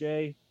more,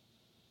 Jay,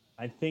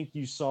 I think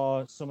you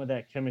saw some of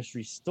that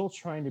chemistry still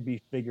trying to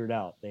be figured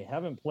out. They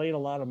haven't played a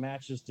lot of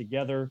matches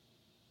together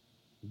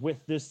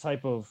with this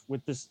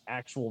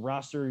actual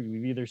roster.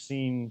 We've either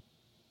seen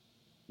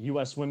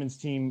U.S. women's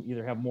team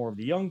either have more of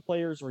the young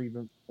players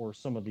or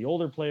some of the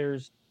older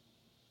players.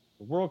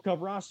 The World Cup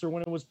roster,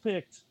 when it was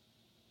picked,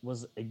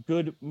 was a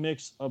good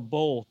mix of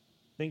both.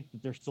 I think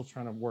that they're still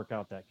trying to work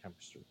out that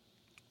chemistry.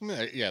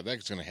 Yeah,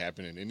 that's going to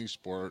happen in any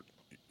sport.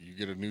 You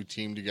get a new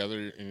team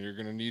together, and you're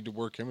going to need to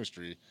work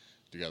chemistry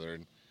together.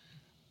 And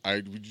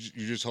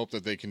you just hope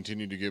that they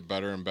continue to get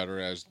better and better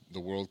as the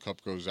World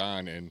Cup goes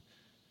on. And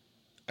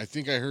I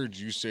think I heard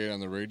you say it on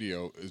the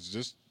radio.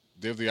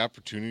 They have the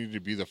opportunity to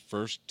be the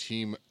first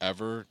team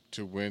ever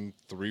to win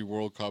 3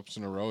 World Cups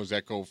in a row? Does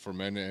that go for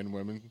men and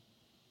women?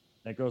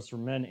 That goes for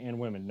men and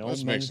women. No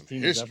Let's men's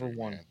team has ever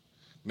won. Man.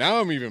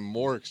 Now I'm even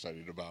more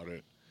excited about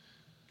it.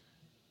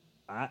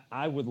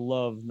 I would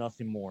love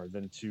nothing more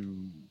than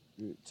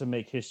to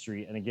make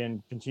history and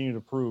again continue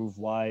to prove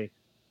why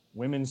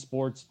women's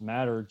sports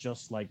matter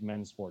just like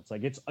men's sports.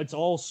 It's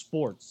all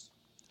sports.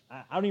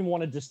 I don't even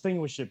want to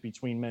distinguish it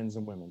between men's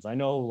and women's. I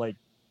know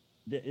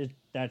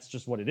that's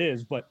just what it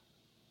is, but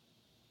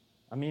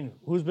I mean,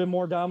 who's been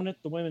more dominant?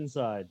 The women's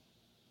side.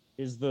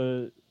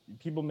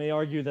 People may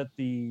argue that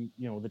the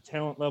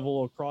talent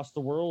level across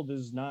the world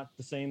is not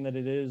the same that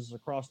it is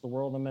across the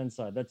world on the men's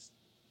side. That's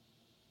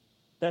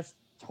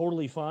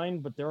totally fine,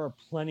 but there are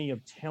plenty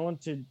of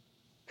talented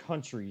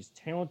countries,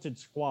 talented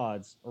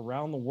squads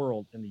around the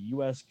world, and the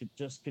U.S.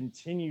 just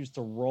continues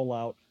to roll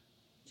out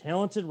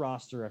talented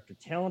roster after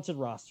talented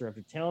roster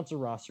after talented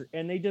roster,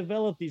 and they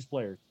develop these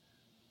players.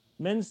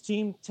 Men's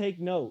team, take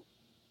note.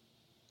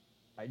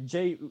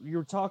 Jay, you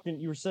were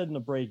said in the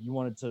break you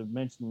wanted to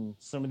mention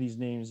some of these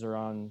names are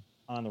on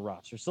the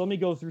roster. So let me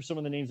go through some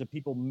of the names that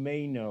people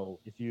may know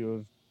if you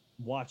have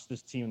watched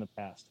this team in the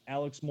past.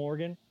 Alex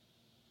Morgan,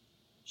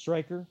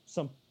 striker.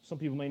 Some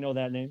people may know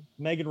that name.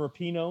 Megan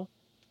Rapinoe,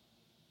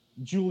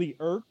 Julie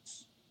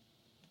Ertz,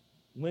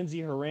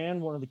 Lindsey Horan,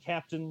 one of the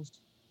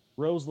captains.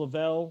 Rose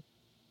Lavelle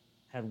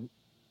had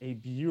a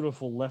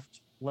beautiful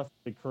left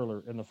big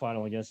curler in the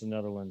final against the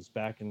Netherlands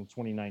back in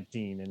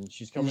 2019, and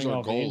she's coming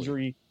off an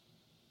injury.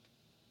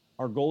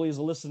 Our goalie is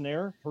Alyssa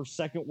Nair, her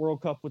second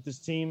World Cup with this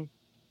team.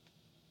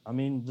 I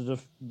mean, the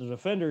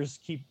defenders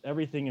keep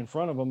everything in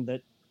front of them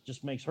that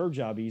just makes her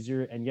job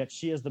easier, and yet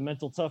she has the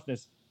mental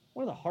toughness.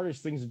 One of the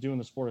hardest things to do in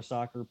the sport of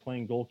soccer,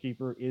 playing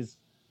goalkeeper, is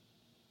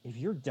if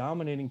you're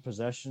dominating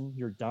possession,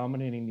 you're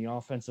dominating the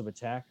offensive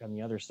attack on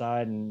the other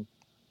side. And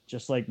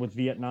just like with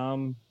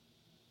Vietnam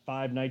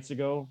 5 nights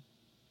ago,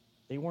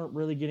 they weren't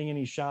really getting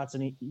any shots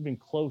even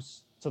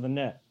close to the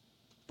net.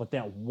 But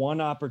that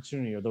one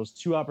opportunity or those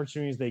two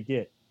opportunities they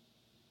get,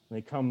 and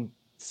they come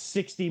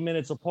 60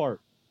 minutes apart,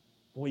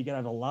 boy, you got to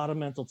have a lot of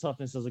mental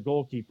toughness as a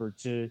goalkeeper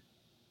to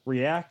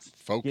react,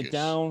 Focus. get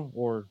down,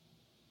 or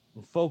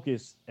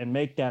focus and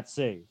make that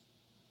save.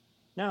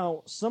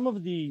 Now, some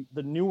of the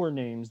newer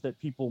names that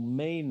people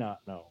may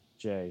not know,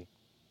 Jay,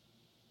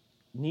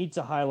 need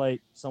to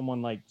highlight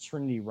someone like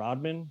Trinity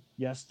Rodman.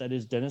 Yes, that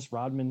is Dennis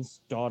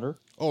Rodman's daughter.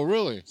 Oh,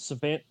 really?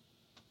 Savannah.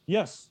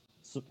 Yes.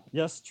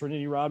 Yes,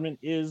 Trinity Rodman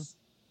is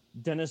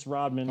Dennis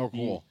Rodman. Oh,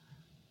 cool.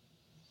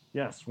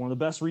 Yes, one of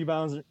the best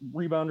rebounders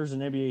in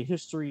NBA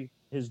history.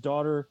 His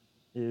daughter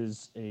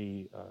is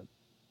I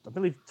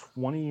believe,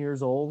 20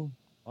 years old.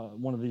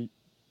 One of the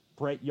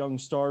bright young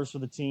stars for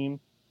the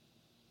team.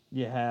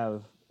 You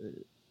have,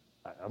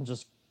 I'm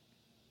just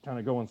kind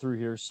of going through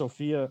here,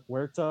 Sofia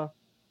Huerta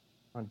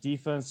on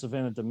defense,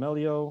 Savannah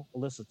D'Amelio,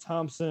 Alyssa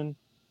Thompson,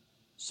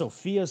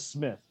 Sophia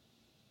Smith.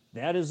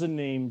 That is a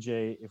name,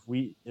 Jay,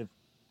 if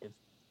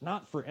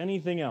not for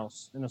anything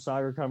else in a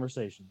soccer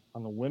conversation,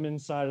 on the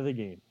women's side of the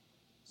game,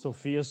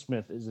 Sophia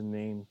Smith is a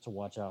name to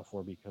watch out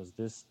for, because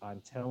this,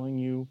 I'm telling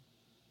you,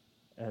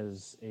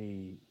 as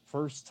a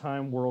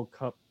first-time World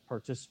Cup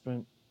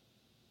participant,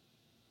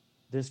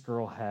 this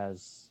girl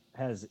has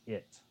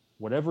it.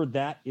 Whatever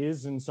that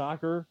is in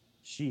soccer,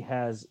 she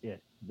has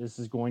it. This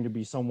is going to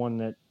be someone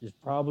that is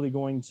probably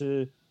going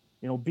to,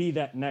 be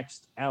that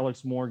next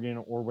Alex Morgan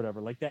or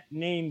whatever, like that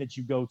name that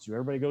you go to.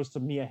 Everybody goes to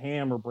Mia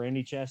Hamm or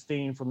Brandy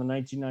Chastain from the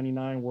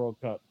 1999 World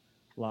Cup.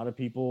 A lot of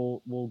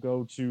people will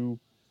go to,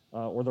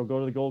 or they'll go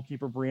to the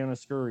goalkeeper Brianna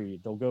Scurry.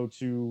 They'll go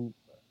to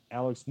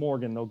Alex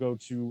Morgan. They'll go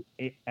to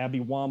Abby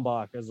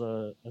Wambach as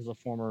a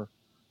former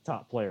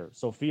top player.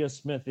 Sophia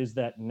Smith is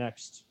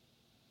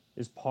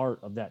part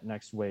of that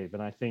next wave,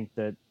 and I think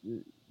that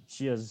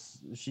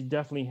she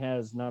definitely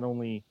has not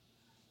only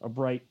a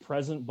bright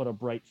present but a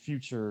bright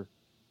future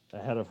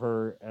ahead of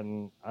her,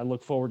 and I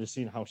look forward to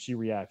seeing how she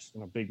reacts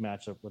in a big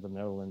matchup with the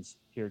Netherlands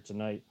here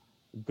tonight.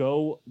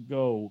 Go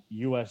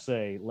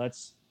USA!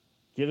 Let's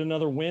get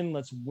another win.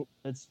 Let's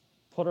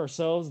put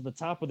ourselves at the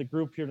top of the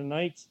group here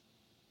tonight.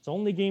 It's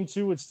only game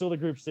 2. It's still the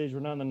group stage.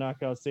 We're not in the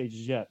knockout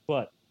stages yet,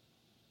 but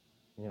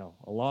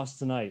a loss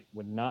tonight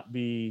would not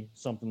be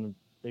something that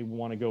they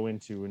want to go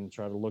into and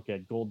try to look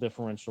at goal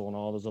differential and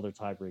all those other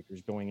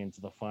tiebreakers going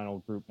into the final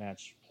group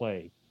match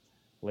play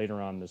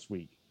later on this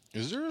week.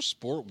 Is there a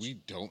sport we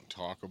don't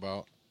talk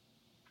about?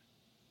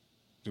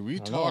 Do we I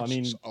talk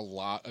know. a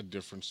lot of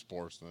different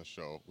sports in the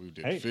show? We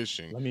did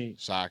fishing,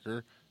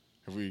 soccer.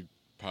 Have we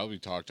probably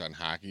talked on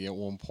hockey at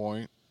one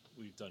point?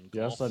 We've done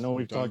golf. Yes, I know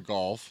we've done talked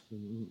golf.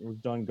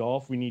 We've done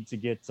golf. We need to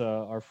get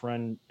our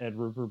friend Ed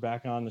Ruper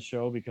back on the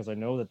show, because I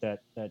know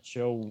that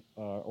show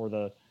or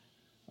the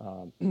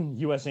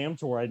US Am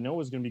Tour, I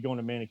know is going to be going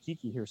to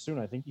Manakiki here soon.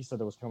 I think he said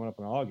that was coming up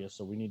in August,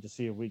 so we need to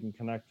see if we can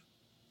connect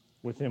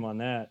with him on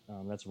that.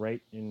 That's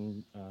right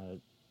in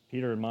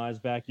Peter and Mai's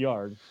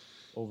backyard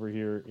over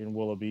here in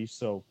Willoughby.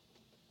 So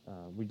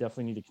we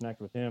definitely need to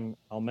connect with him.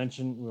 I'll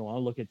mention, we want to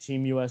look at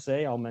Team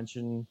USA. I'll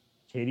mention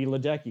Katie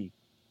Ledecky,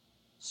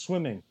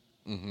 swimming.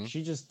 Mm-hmm.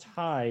 She just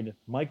tied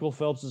Michael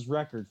Phelps's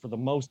record for the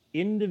most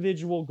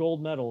individual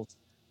gold medals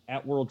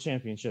at World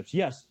Championships.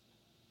 Yes,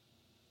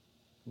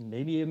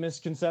 maybe a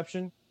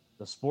misconception.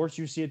 The sports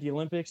you see at the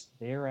Olympics,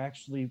 they are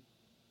actually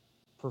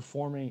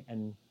performing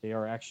and they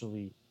are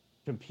actually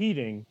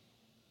competing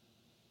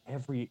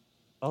every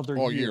other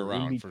year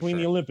round, in between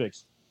the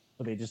Olympics.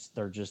 But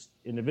they're just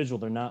individual.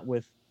 They're not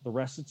with the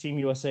rest of Team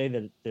USA.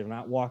 That they're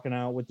not walking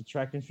out with the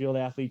track and field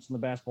athletes and the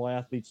basketball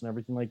athletes and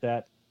everything like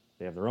that.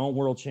 They have their own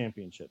world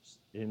championships.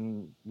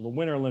 In the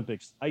Winter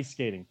Olympics, ice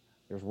skating,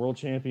 there's world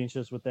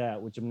championships with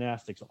that, with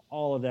gymnastics,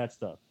 all of that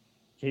stuff.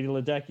 Katie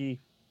Ledecky,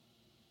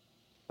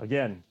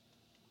 again,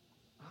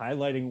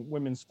 highlighting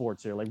women's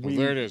sports here.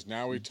 There it is.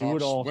 Now we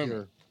talk swimming.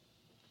 Here.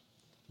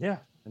 Yeah,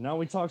 and now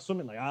we talk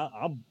swimming.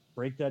 I'll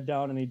break that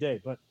down any day,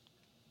 but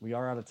we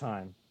are out of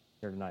time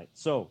here tonight.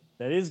 So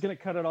that is going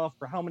to cut it off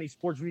for how many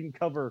sports we can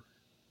cover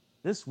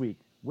this week.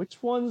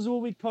 Which ones will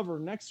we cover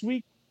next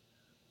week?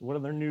 What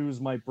other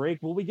news might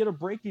break? Will we get a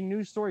breaking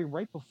news story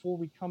right before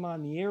we come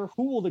on the air?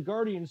 Who will the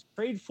Guardians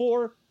trade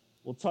for?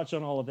 We'll touch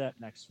on all of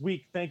that next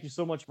week. Thank you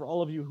so much for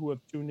all of you who have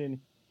tuned in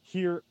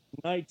here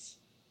tonight.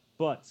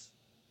 But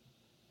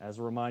as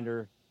a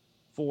reminder,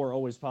 for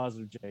Always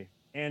Positive Jay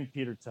and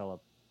Peter Telep,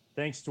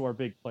 thanks to our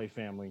Big Play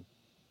family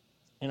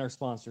and our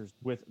sponsors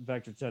with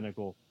Vector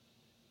Technical.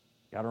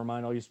 Got to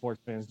remind all you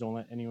sports fans, don't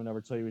let anyone ever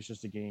tell you it's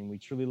just a game. We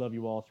truly love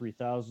you all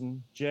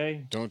 3,000.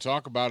 Jay? Don't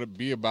talk about it,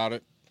 be about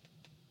it.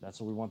 That's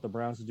what we want the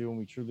Browns to do,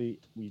 and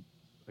we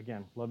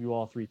again love you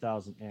all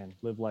 3,000 and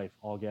live life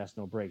all gas,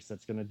 no brakes.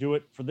 That's going to do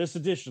it for this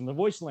edition of The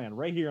Voice Land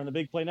right here on the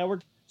Big Play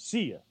Network.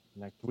 See you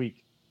next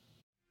week.